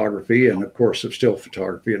cinematography and, of course, of still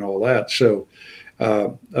photography and all that. So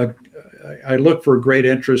I look for great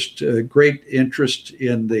interest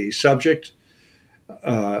in the subject.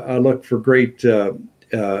 I look for great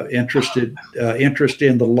interest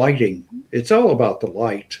in the lighting. It's all about the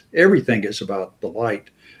light. Everything is about the light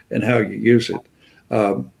and how you use it.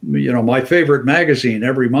 You know, my favorite magazine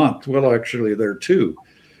every month, well, actually, there are two.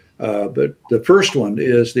 But the first one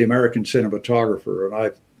is the American Cinematographer, and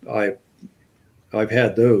I've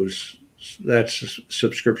had those. That's a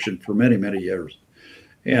subscription for many, many years.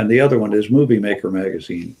 And the other one is Movie Maker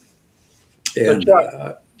magazine. And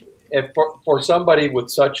for somebody with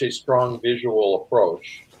such a strong visual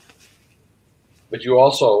approach, but you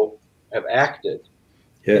also have acted,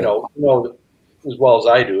 you know as well as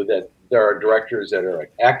I do, that there are directors that are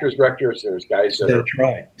like actors, directors. There's guys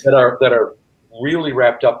that are really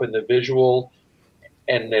wrapped up in the visual,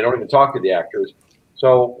 and they don't even talk to the actors.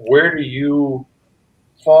 So where do you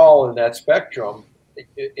fall in that spectrum?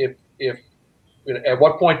 If at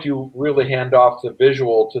what point do you really hand off the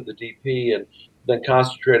visual to the DP and then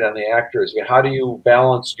concentrate on the actors? I mean, how do you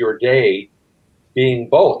balance your day being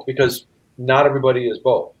both? Because not everybody is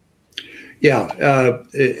both. Yeah,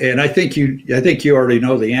 and I think you already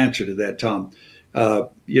know the answer to that, Tom.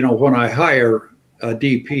 You know, when I hire a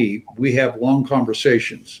DP, we have long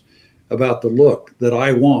conversations about the look that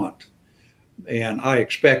I want, and I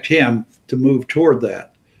expect him to move toward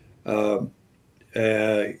that. You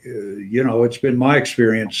know, it's been my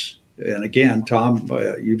experience, and again, Tom,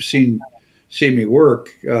 you've seen see me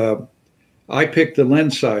work, I pick the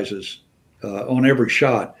lens sizes on every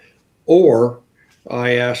shot, or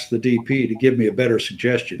I ask the DP to give me a better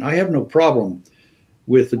suggestion. I have no problem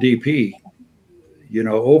with the DP,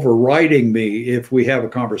 overriding me if we have a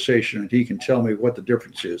conversation and he can tell me what the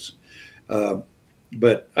difference is.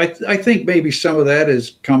 But I think maybe some of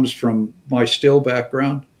that comes from my still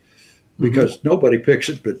background, because nobody picks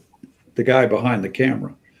it but the guy behind the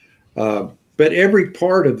camera. But every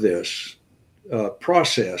part of this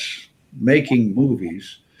process, making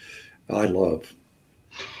movies, I love.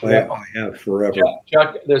 I have forever.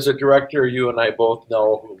 Chuck, there's a director you and I both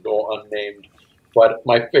know who go unnamed, but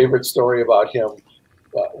my favorite story about him,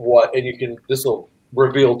 this will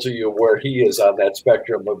reveal to you where he is on that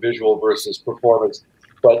spectrum of visual versus performance.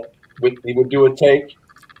 But he would do a take,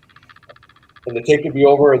 and the take would be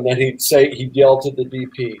over, and then he'd yell to the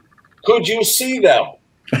DP, "Could you see them?"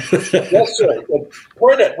 Yes, sir.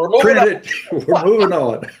 Print it. We're moving on. We're moving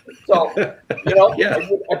on. So,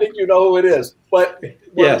 I think you know who it is. But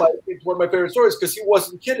it's one of my favorite stories, because he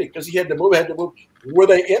wasn't kidding, because he had to move. Were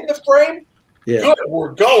they in the frame? Yeah. Good.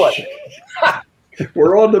 We're going.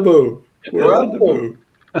 We're on the move. We're on the move.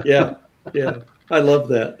 Yeah. Yeah. I love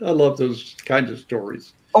that. I love those kinds of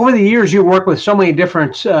stories. Over the years, you work with so many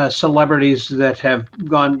different celebrities that have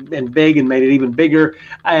gone big and made it even bigger.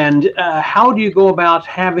 And how do you go about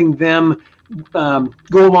having them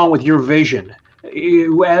go along with your vision?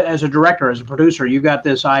 You, as a director, as a producer, you got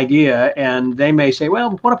this idea, and they may say,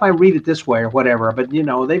 "Well, what if I read it this way or whatever?" But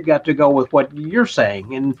they've got to go with what you're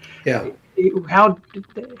saying. And how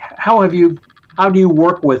do you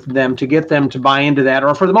work with them to get them to buy into that?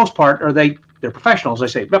 Or for the most part, they're professionals? They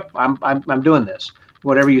say, "Yep, I'm doing this."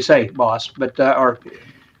 Whatever you say, boss. But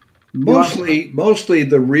mostly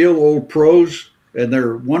the real old pros, and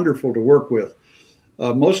they're wonderful to work with.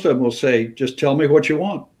 Most of them will say, "Just tell me what you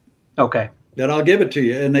want. Okay. Then I'll give it to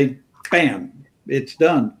you." And bam, it's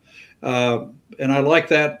done. And I like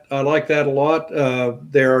that. I like that a lot.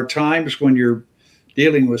 There are times when you're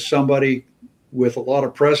dealing with somebody with a lot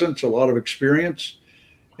of presence, a lot of experience,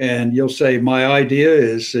 and you'll say, "My idea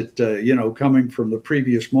is that, coming from the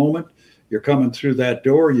previous moment, you're coming through that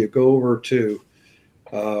door, you go over to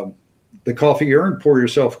the coffee urn, pour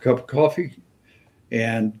yourself a cup of coffee,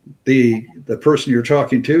 and the person you're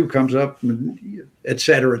talking to comes up, et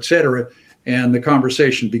cetera, and the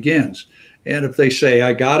conversation begins." And if they say,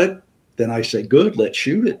 "I got it," then I say, "Good, let's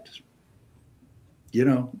shoot it."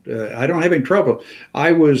 I don't have any trouble.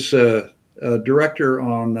 I was a director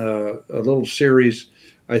on a little series.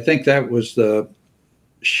 I think that was the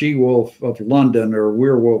She-Wolf of London, or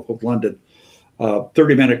Werewolf of London,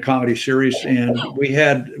 30-minute comedy series, and we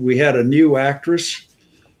had a new actress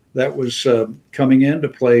that was coming in to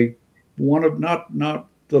play one of not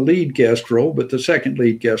the lead guest role, but the second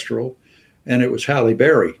lead guest role, and it was Halle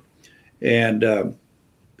Berry, and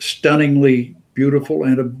stunningly beautiful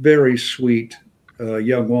and a very sweet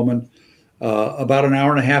young woman, about an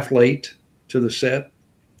hour and a half late to the set,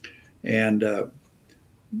 and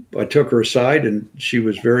I took her aside, and she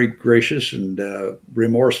was very gracious and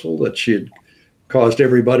remorseful that she had caused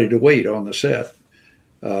everybody to wait on the set.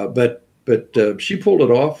 But she pulled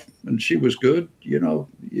it off, and she was good.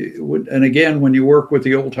 And again, when you work with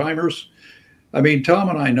the old timers, I mean, Tom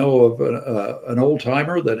and I know of an old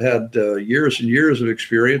timer that had years and years of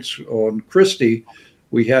experience. On Christie,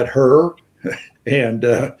 we had her, and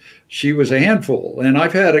she was a handful. And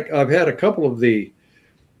I've had a couple of the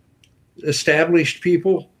established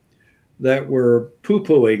people that were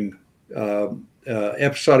poo-pooing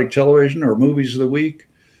episodic television or movies of the week,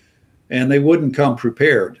 and they wouldn't come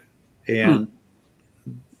prepared, and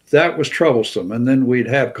that was troublesome. And then we'd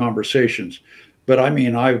have conversations. But I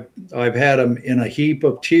mean, I've had them in a heap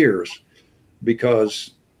of tears,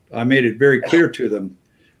 because I made it very clear to them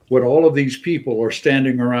what all of these people are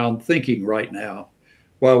standing around thinking right now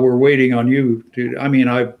while we're waiting on you to. I mean,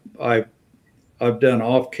 I've done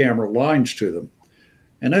off-camera lines to them,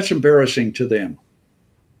 and that's embarrassing to them.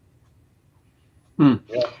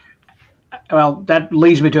 Yeah. Well, that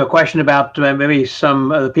leads me to a question about maybe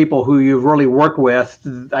some of the people who you've really worked with.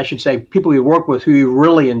 I should say people you worked with who you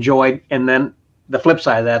really enjoyed, and then the flip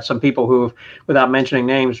side of that, some people who, without mentioning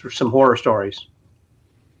names, some horror stories.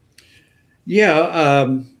 Yeah,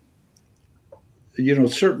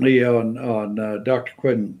 certainly on Dr.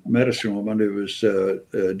 Quinn Medicine Woman, it was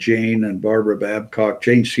Jane and Barbara Babcock,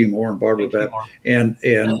 Jane Seymour and Barbara Babcock, and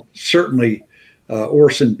certainly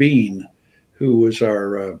Orson Bean, who was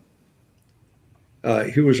our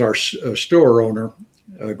store owner,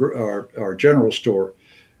 our general store.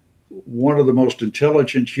 One of the most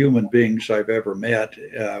intelligent human beings I've ever met,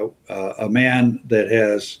 a man that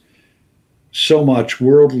has so much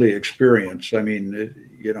worldly experience. I mean,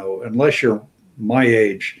 you know, unless you're my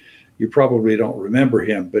age, you probably don't remember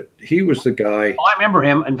him, but he was the guy. Oh, I remember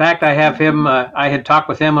him. In fact, I have him. I had talked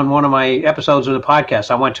with him on one of my episodes of the podcast.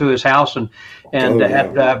 I went to his house and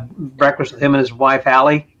had breakfast with him and his wife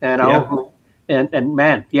Allie. And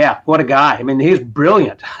man, yeah, what a guy! I mean, he's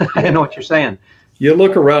brilliant. I know what you're saying. You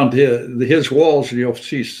look around his walls, and you'll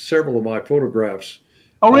see several of my photographs.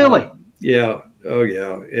 Oh, really? Yeah. Oh,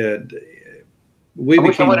 yeah. And we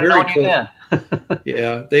became very close.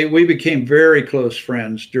 Yeah, we became very close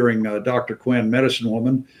friends during Dr. Quinn, Medicine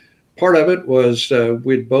Woman. Part of it was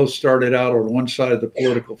we'd both started out on one side of the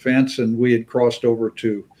political fence, and we had crossed over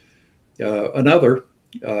to another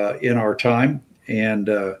in our time, and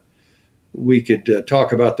we could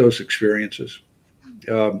talk about those experiences.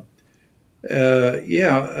 Let's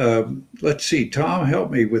see. Tom,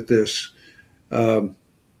 help me with this.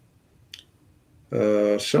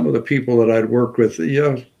 Some of the people that I'd worked with,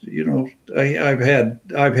 you know, I've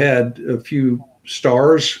had a few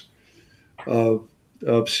stars of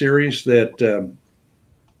series that,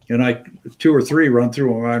 and 2 or 3 run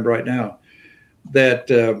through my mind right now, that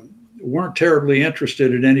weren't terribly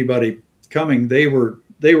interested in anybody coming. They were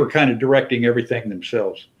kind of directing everything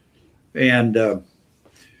themselves, and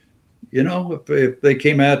you know, if they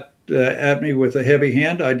came at me with a heavy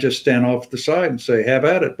hand, I'd just stand off the side and say, "Have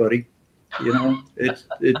at it, buddy." You know,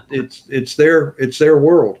 it's their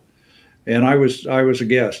world, and I was a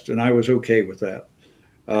guest, and I was okay with that.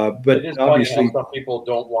 But obviously, some people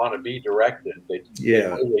don't want to be directed.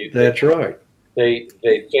 That's right. They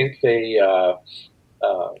think they are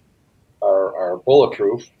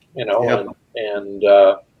bulletproof, you know, yep. and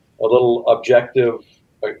a little objective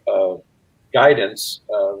guidance.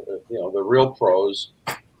 You know, the real pros,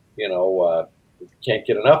 you know, can't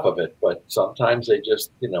get enough of it. But sometimes they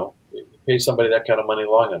just, you know, you pay somebody that kind of money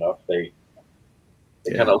long enough, they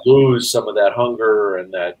kind of lose some of that hunger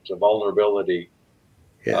and that vulnerability.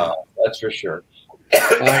 Yeah, that's for sure.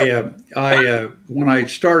 When I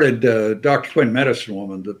started Dr. Quinn Medicine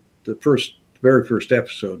Woman, the very first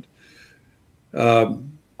episode,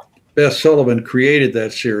 Beth Sullivan created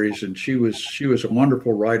that series, and she was a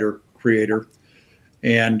wonderful writer, creator.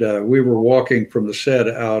 And we were walking from the set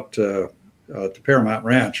out to Paramount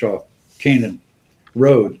Ranch off Canaan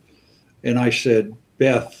Road, and I said,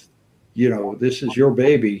 "Beth, you know, this is your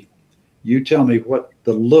baby. You tell me what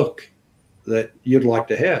the look that you'd like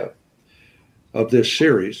to have of this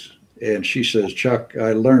series." And she says, "Chuck,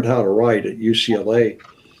 I learned how to write at UCLA.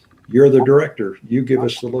 You're the director. You give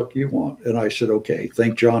us the look you want." And I said, "Okay,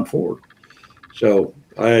 thank John Ford." So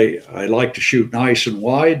I like to shoot nice and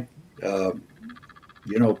wide,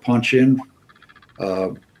 you know, punch in.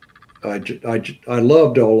 I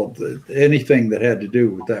loved all of anything that had to do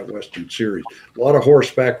with that Western series. A lot of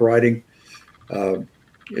horseback riding.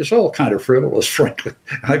 It's all kind of frivolous, frankly.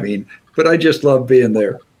 I mean, but I just love being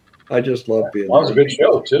there. I just love being there. That was a good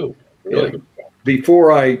show too. Really good show.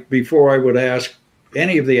 Before I would ask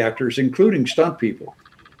any of the actors, including stunt people,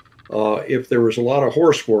 if there was a lot of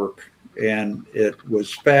horse work and it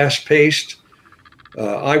was fast paced,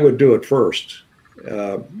 I would do it first.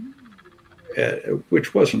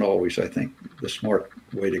 Which wasn't always, I think, the smart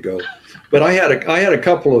way to go. But I had a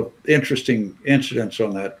couple of interesting incidents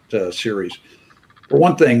on that series. For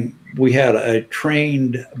one thing, we had a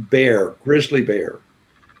trained bear, grizzly bear.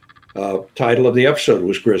 Title of the episode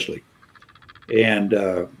was Grizzly. And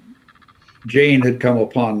Jane had come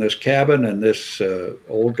upon this cabin, and this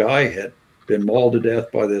old guy had been mauled to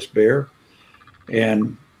death by this bear.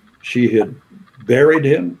 And she had buried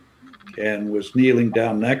him and was kneeling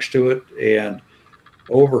down next to it, and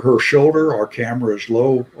over her shoulder, our camera is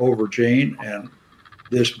low over Jane, and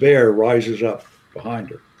this bear rises up behind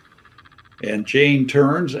her. And Jane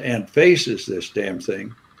turns and faces this damn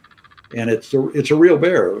thing, and it's a real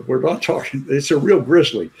bear. We're not talking, it's a real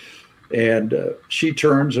grizzly. And she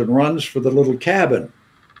turns and runs for the little cabin.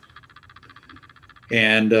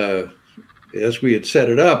 And as we had set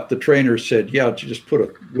it up, the trainer said, "Yeah, we'll just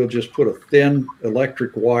put a thin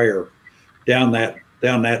electric wire down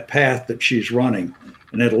that path that she's running,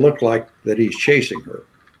 and it'll look like that he's chasing her."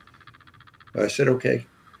 I said, "Okay,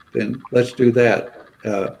 then let's do that."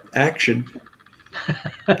 Action.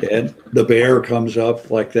 And the bear comes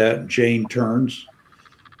up like that, and Jane turns,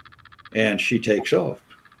 and she takes off.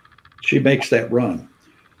 She makes that run.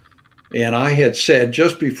 And I had said,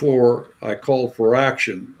 just before I called for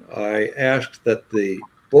action, I asked that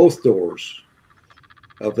both doors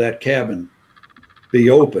of that cabin be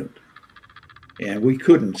opened. And we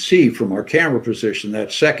couldn't see from our camera position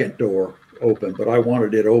that second door open, but I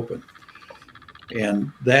wanted it open.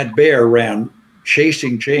 And that bear ran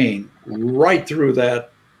chasing Jane right through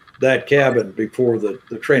that cabin before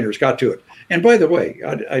the trainers got to it. And by the way,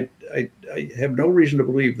 I have no reason to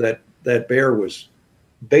believe that bear was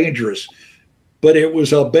dangerous, but it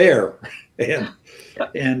was a bear.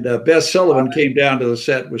 And Beth Sullivan came down to the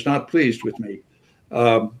set, was not pleased with me.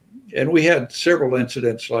 And we had several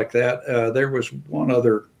incidents like that. There was one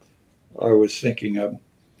other I was thinking of.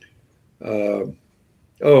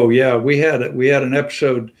 Oh yeah, we had an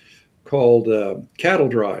episode called Cattle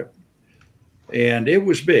Drive, and it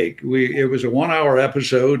was big. It was a 1-hour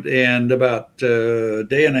episode, and about a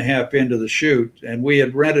day and a half into the shoot, and we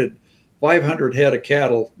had rented 500 head of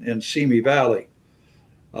cattle in Simi Valley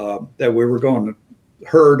that we were going to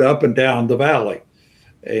herd up and down the valley,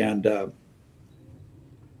 and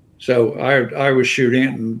so I was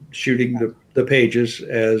shooting the pages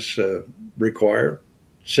as required.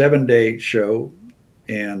 7-day show,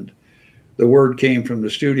 and the word came from the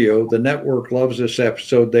studio, the network loves this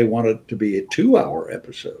episode, they want it to be a 2-hour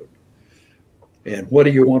episode, and what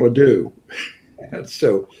do you want to do? And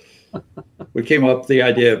so we came up with the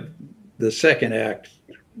idea of the second act,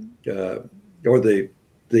 or the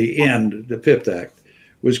end, the fifth act,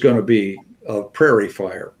 was going to be a prairie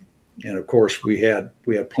fire, and of course we had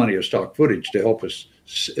plenty of stock footage to help us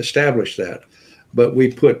establish that, but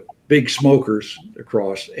we put big smokers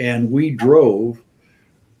across, and we drove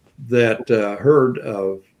that herd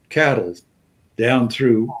of cattle down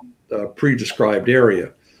through a pre-described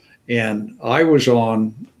area. And I was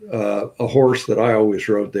on a horse that I always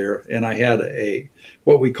rode there, and I had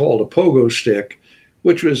what we called a pogo stick,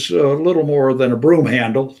 which was a little more than a broom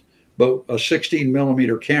handle, but a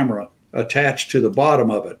 16-millimeter camera attached to the bottom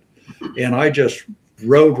of it. And I just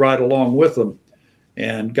rode right along with them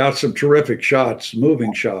and got some terrific shots,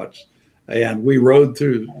 moving shots. And we rode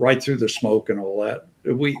right through the smoke and all that.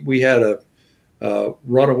 We had a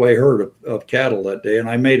runaway herd of cattle that day, and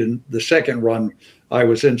I made the second run. I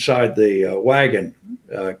was inside the wagon,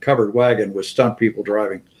 covered wagon with stunt people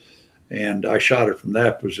driving, and I shot it from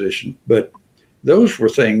that position. But those were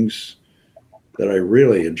things that I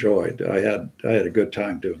really enjoyed. I had a good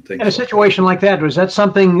time doing things. In a situation like that, was that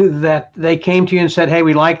something that they came to you and said, "Hey,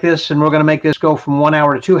 we like this, and we're going to make this go from 1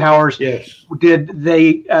 hour to 2 hours"? Yes. Did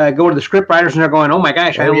they go to the script writers and they're going, "Oh my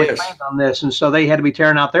gosh, I only planned on this," and so they had to be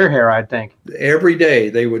tearing out their hair, I think. Every day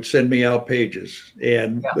they would send me out pages,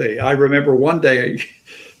 and I remember one day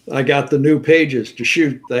I got the new pages to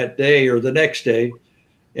shoot that day or the next day,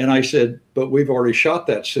 and I said, "But we've already shot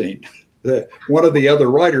that scene." One of the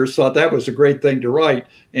other writers thought that was a great thing to write,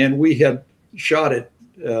 and we had shot it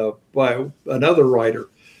by another writer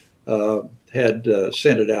had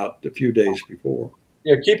sent it out a few days before.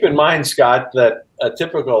 Yeah, keep in mind, Scott, that a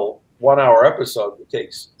typical 1-hour episode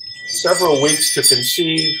takes several weeks to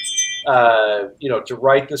conceive, to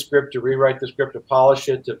write the script, to rewrite the script, to polish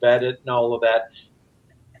it, to vet it, and all of that.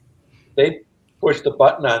 They pushed the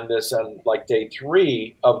button on this on like day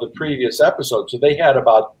 3 of the previous episode, so they had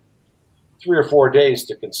about 3 or 4 days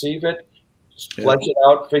to conceive it, flesh it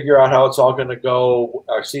out, figure out how it's all going to go.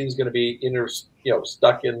 Our scene's going to be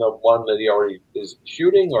stuck in the one that he already is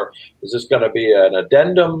shooting, or is this going to be an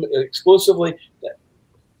addendum exclusively?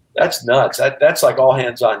 That's nuts. That's like all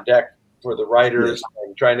hands on deck for the writers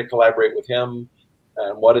and trying to collaborate with him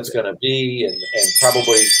and what it's going to be, and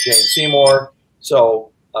probably Jane Seymour.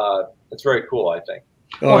 So it's very cool, I think.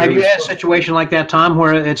 Well, have you had a situation like that, Tom,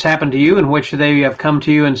 where it's happened to you, in which they have come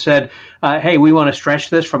to you and said, "Hey, we want to stretch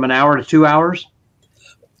this from 1 hour to 2 hours"?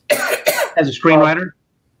 As a screenwriter?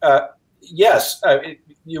 Yes.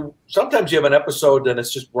 Sometimes you have an episode and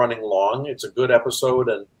it's just running long. It's a good episode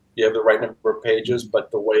and you have the right number of pages,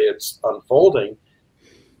 but the way it's unfolding,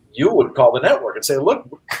 you would call the network and say, "Look,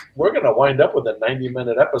 we're going to wind up with a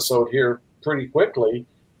 90-minute episode here pretty quickly.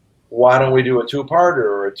 Why don't we do a 2-parter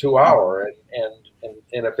or a 2-hour?"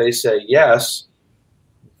 And if they say yes,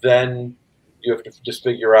 then you have to just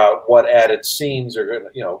figure out what added scenes are going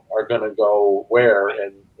to go where,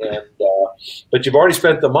 but you've already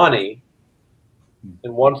spent the money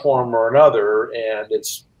in one form or another, and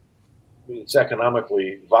it's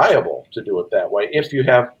economically viable to do it that way if you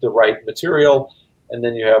have the right material, and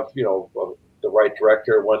then you have the right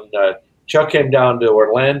director. When Chuck came down to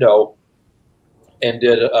Orlando and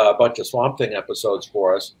did a bunch of Swamp Thing episodes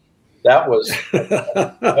for us, that was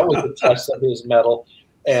a test of his mettle,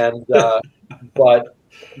 and but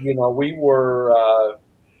we were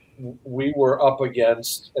up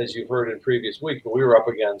against, as you've heard in previous weeks, we were up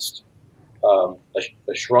against a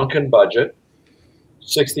shrunken budget,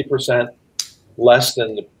 60% less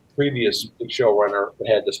than the previous showrunner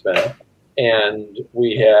had to spend, and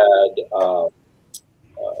we had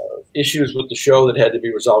issues with the show that had to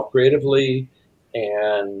be resolved creatively,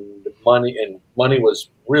 and money was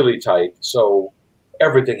really tight. So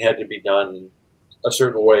everything had to be done a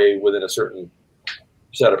certain way within a certain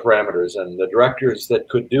set of parameters. And the directors that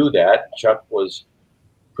could do that, Chuck was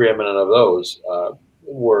preeminent of those,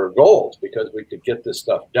 were gold, because we could get this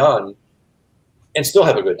stuff done and still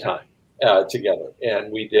have a good time together.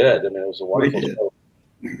 And we did. I mean, it was a wonderful show.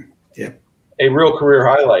 Yeah. A real career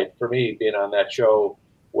highlight for me, being on that show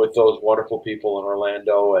with those wonderful people in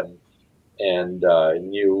Orlando, and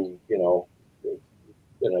you know,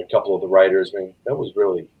 and a couple of the writers. I mean, that was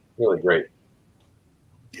really, really great.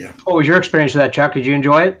 Yeah. What was your experience with that, Chuck? Did you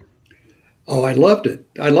enjoy it? Oh, I loved it.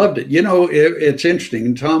 I loved it. You know, it's interesting,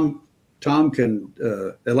 and Tom can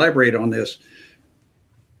elaborate on this,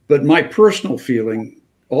 but my personal feeling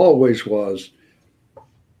always was,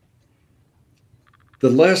 the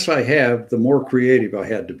less I have, the more creative I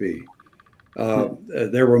had to be.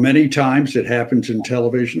 There were many times, it happens in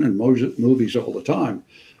television and movies all the time,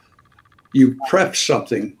 you prep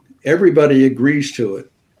something, everybody agrees to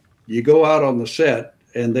it. You go out on the set,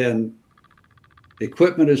 and then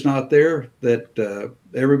equipment is not there that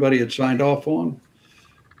everybody had signed off on.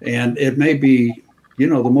 And it may be, you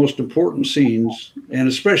know, the most important scenes, and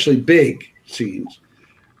especially big scenes,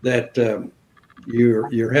 that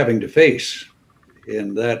you're having to face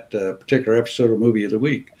in that particular episode of Movie of the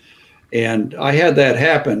Week. And I had that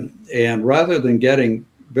happen, and rather than getting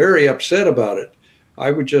very upset about it,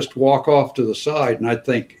 I would just walk off to the side and I'd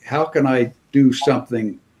think, how can I do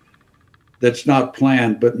something that's not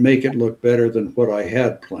planned but make it look better than what I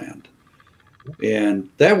had planned? And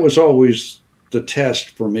that was always the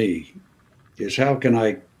test for me, is how can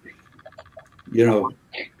I, you know,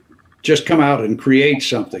 just come out and create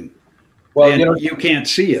something. Well, and you know, you can't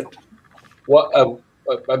see it. Well,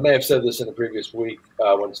 I may have said this in a previous week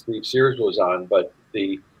when Steve Sears was on, but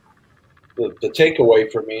the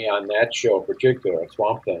takeaway for me on that show in particular,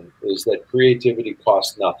 Swamp Thing, is that creativity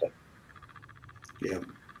costs nothing. Yeah,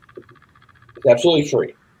 it's absolutely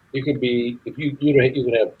free. You could be, if you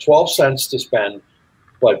can have 12 cents to spend,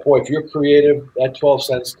 but boy, if you're creative, that 12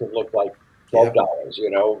 cents can look like $12, you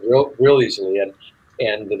know, real easily. And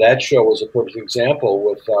that show was a perfect example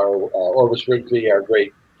with our Orvis Rigby, our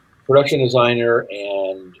great production designer,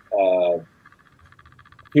 and a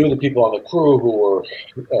few of the people on the crew who were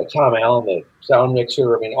Tom Allen, the sound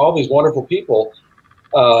mixer. I mean, all these wonderful people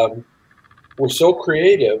were so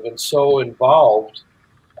creative and so involved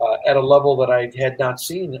at a level that I had not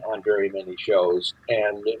seen on very many shows,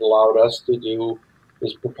 and it allowed us to do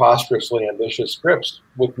this preposterously ambitious scripts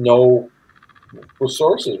with no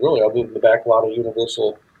resources, really, other than the back lot of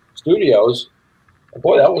Universal Studios. And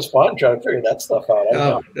boy, that was fun trying to figure that stuff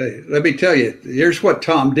out. Hey, let me tell you, here's what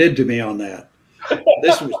Tom did to me on that.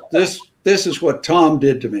 This is what Tom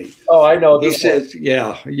did to me. Oh, I know. He says,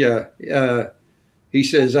 he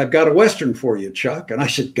says, I've got a Western for you, Chuck. And I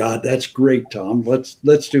said, God, that's great, Tom.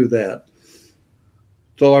 Let's do that.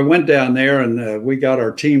 So I went down there, and we got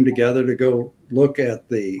our team together to go look at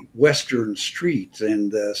the Western streets and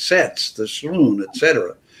the sets, the saloon,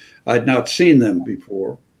 etc. I'd not seen them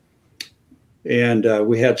before. And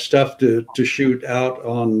we had stuff to shoot out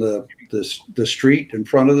on the street in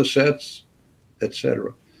front of the sets,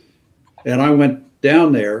 etc. And I went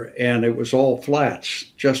down there, and it was all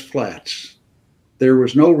flats, just flats. There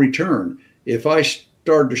was no return. If I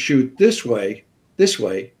started to shoot this way,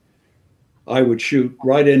 I would shoot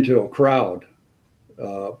right into a crowd.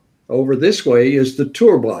 Over this way is the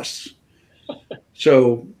tour bus.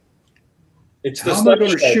 So how am I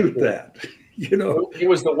going to shoot that? You know, it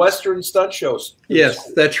was the Western stunt shows.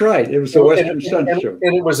 Yes, that's right. It was the Western stunt show,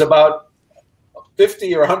 and it was about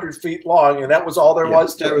 50 or 100 feet long, and that was all there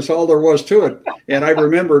was to it. That was all there was to it. And I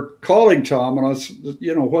remember calling Tom, and I was,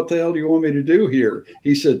 you know, what the hell do you want me to do here?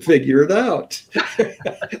 He said, figure it out.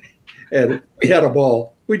 And we had a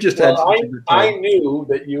ball. We just had. I knew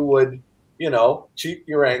that you would, you know, cheat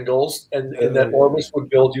your angles, and that Orvis would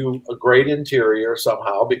build you a great interior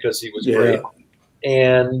somehow because he was great,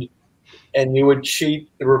 and you would cheat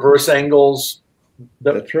the reverse angles.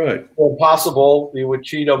 That's right. Impossible. You would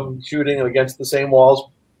cheat them shooting against the same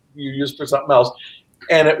walls you used for something else,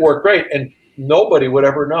 and it worked great. And nobody would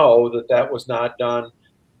ever know that that was not done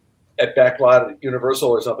at backlot at Universal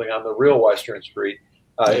or something on the real Western Street.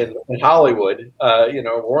 In Hollywood, you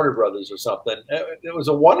know, Warner Brothers or something. It was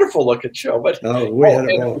a wonderful looking show, but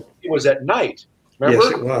it was at night. Remember?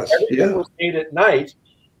 Yes, it was. Everything was made at night.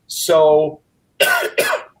 So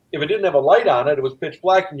if it didn't have a light on it, it was pitch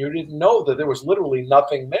black, and you didn't know that there was literally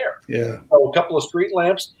nothing there. Yeah. So a couple of street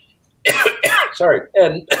lamps. Sorry.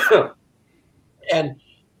 And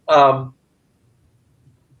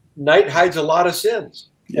night hides a lot of sins.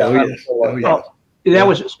 Oh, yes. That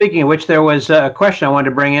was, speaking of which, there was a question I wanted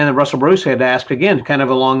to bring in that Russell Bruce had asked, again, kind of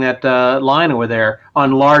along that line over there,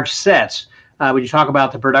 on large sets. Would you talk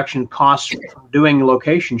about the production costs from doing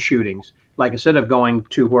location shootings, like instead of going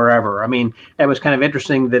to wherever? I mean, that was kind of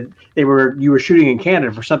interesting that you were shooting in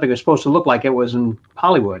Canada for something that was supposed to look like it was in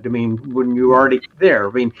Hollywood. I mean, when you were already there.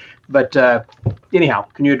 I mean, but anyhow,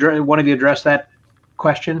 can you one of you address that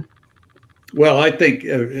question? Well, I think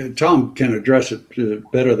Tom can address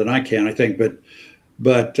it better than I can, I think, but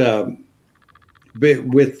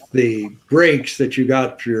with the breaks that you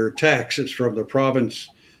got for your taxes from the province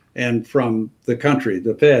and from the country,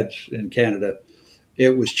 the feds in Canada, it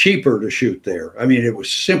was cheaper to shoot there. I mean, it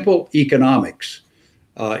was simple economics.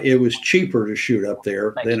 It was cheaper to shoot up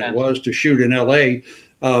there than it was to shoot in LA.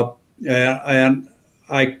 And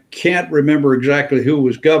I can't remember exactly who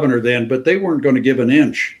was governor then, but they weren't going to give an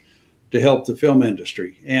inch to help the film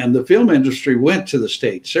industry. And the film industry went to the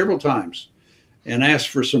States several times and asked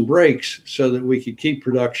for some breaks so that we could keep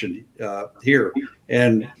production here.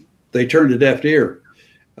 And they turned a deaf ear.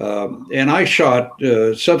 And I shot,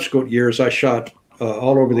 subsequent years, I shot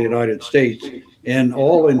all over the United States, and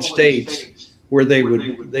all in states where they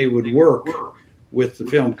would work with the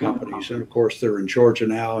film companies. And of course, they're in Georgia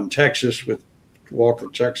now, and Texas with Walker,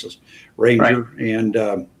 Texas Ranger. Right. And,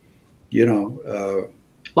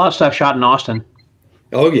 a lot of stuff shot in Austin.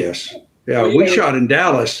 Oh, yes. Yeah, we shot in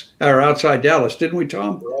Dallas, or outside Dallas, didn't we,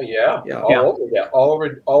 Tom? Oh, yeah. All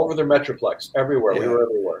over their Metroplex, everywhere. Yeah. We were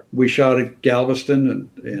everywhere. We shot at Galveston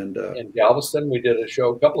and in Galveston, we did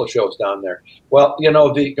a couple of shows down there. Well,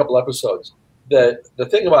 the couple episodes. The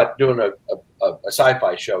thing about doing a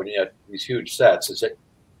sci-fi show, and you have these huge sets, is that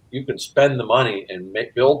you can spend the money and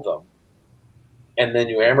build them, and then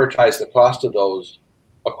you amortize the cost of those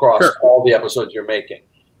across all the episodes you're making.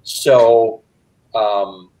 So,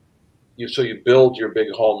 you build your big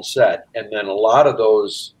home set, and then a lot of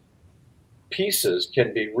those pieces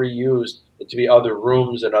can be reused to be other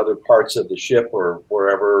rooms and other parts of the ship or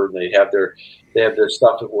wherever they have their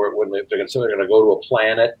stuff when they're going to go to a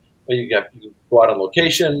planet. You go out on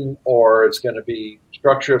location, or it's going to be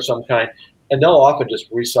structure of some kind, and they'll often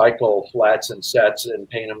just recycle flats and sets and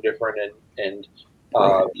paint them different. And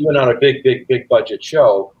even on a big budget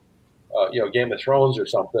show, Game of Thrones or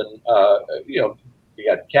something, you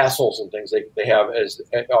got castles and things they have as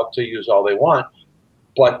to use all they want,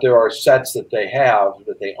 but there are sets that they have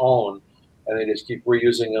that they own, and they just keep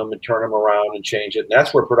reusing them and turn them around and change it. And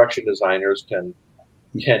that's where production designers can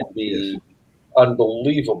be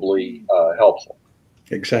unbelievably helpful.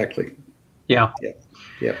 Exactly. Yeah.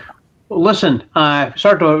 Yeah. Well, listen,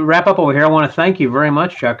 start to wrap up over here. I want to thank you very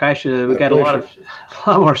much, Chuck. We got a lot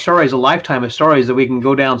more stories, a lifetime of stories that we can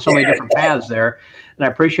go down so many different paths there. And I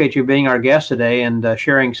appreciate you being our guest today and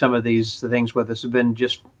sharing some of these things with us. It's been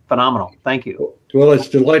just phenomenal. Thank you. Well, it's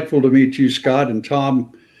delightful to meet you, Scott. And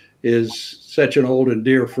Tom is such an old and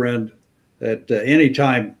dear friend that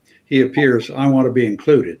anytime he appears, I want to be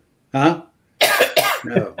included. Huh?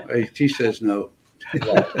 No, he says no.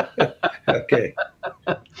 Okay.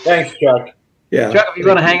 Thanks, Chuck. Yeah. Chuck, if you're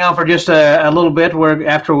going to hang on for just a little bit,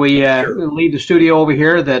 after we leave the studio over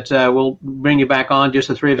here, that we'll bring you back on. Just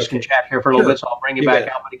the three of us can chat here for a little bit, so I'll bring you back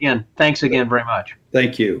out. But again, thanks again very much.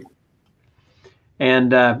 Thank you.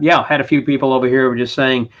 And had a few people over here who were just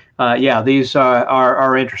saying, these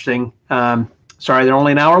are interesting. Sorry, they're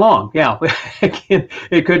only an hour long. Yeah,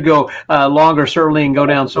 it could go longer, certainly, and go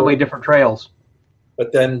down so many different trails.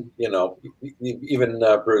 But then, even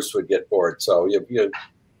Bruce would get bored. So you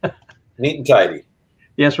neat and tidy.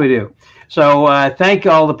 Yes, we do. So thank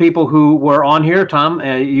all the people who were on here, Tom,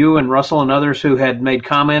 you and Russell and others who had made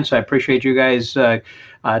comments. I appreciate you guys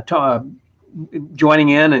joining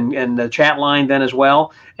in and the chat line then as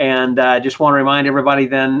well. And I just want to remind everybody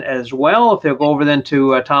then as well, if they'll go over then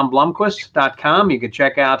to tomblomquist.com, you can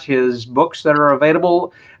check out his books that are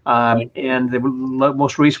available. And the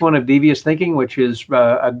most recent one of Devious Thinking, which is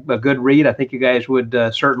a good read. I think you guys would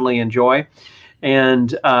certainly enjoy.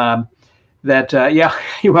 And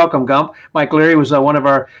you're welcome, Gump. Mike Leary was one of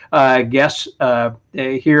our guests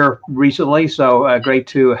here recently, so great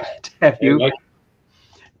to have you. Hey,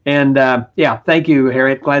 and thank you,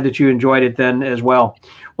 Harriet. Glad that you enjoyed it then as well.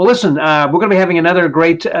 Well, listen, we're going to be having another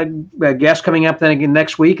great guest coming up then again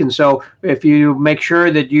next week. And so if you make sure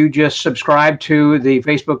that you just subscribe to the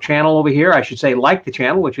Facebook channel over here, I should say like the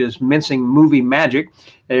channel, which is Mincing Movie Magic.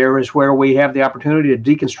 There is where we have the opportunity to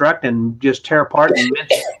deconstruct and just tear apart and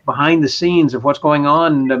mince behind the scenes of what's going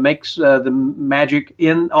on that makes the magic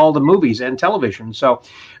in all the movies and television. So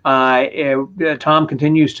Tom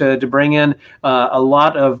continues to bring in a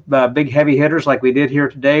lot of big heavy hitters like we did here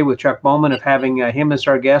today with Chuck Bowman, of having him as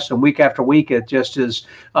our guest, and week after week it just is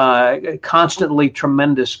constantly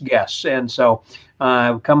tremendous guests. And so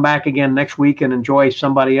come back again next week and enjoy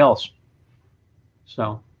somebody else.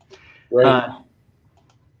 So Right.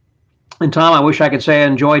 And Tom, I wish I could say I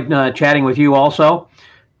enjoyed chatting with you also.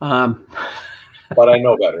 But I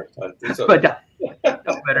know better. But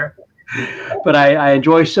know better. But I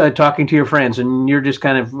enjoy talking to your friends, and you're just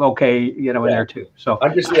kind of okay, you know, in there too. So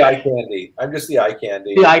I'm just the eye candy. I'm just the eye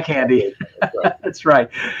candy. The eye candy. That's right. That's right.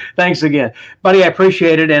 Thanks again, buddy. I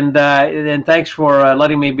appreciate it, and thanks for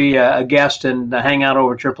letting me be a guest and hang out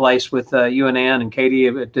over at your place with you and Ann and Katie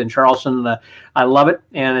in Charleston. I love it,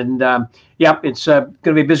 and yeah, it's going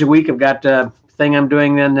to be a busy week. I've got a thing I'm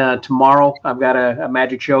doing then tomorrow. I've got a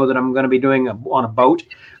magic show that I'm going to be doing on a boat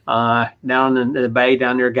down in the bay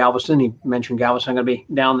down near Galveston. He mentioned Galveston. I'm going to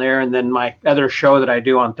be down there, and then my other show that I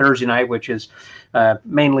do on Thursday night, which is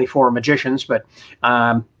mainly for magicians, but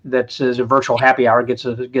that's a virtual happy hour. Gets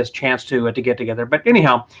a chance to get together. But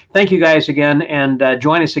anyhow, thank you guys again, and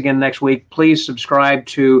join us again next week. Please subscribe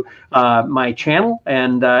to my channel,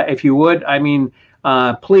 and if you would, I mean,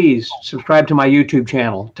 please subscribe to my YouTube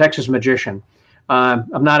channel, Texas Magician.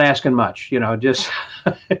 I'm not asking much, you know, just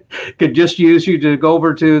could just use you to go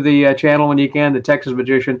over to the channel when you can, the Texas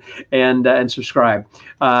Magician, and subscribe.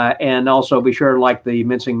 And also be sure to like the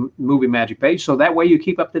Mincing Movie Magic page, so that way you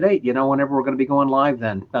keep up to date, you know, whenever we're going to be going live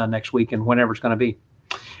then next week and whenever it's going to be.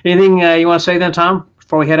 Anything you want to say then, Tom,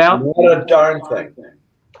 before we head out? Not a darn thing.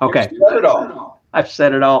 Okay. You've said it all. I've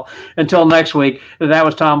said it all. Until next week, that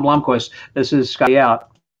was Tom Blomquist. This is Scotty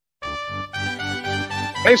out.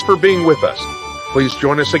 Thanks for being with us. Please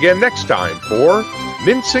join us again next time for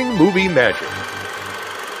Mincing Movie Magic.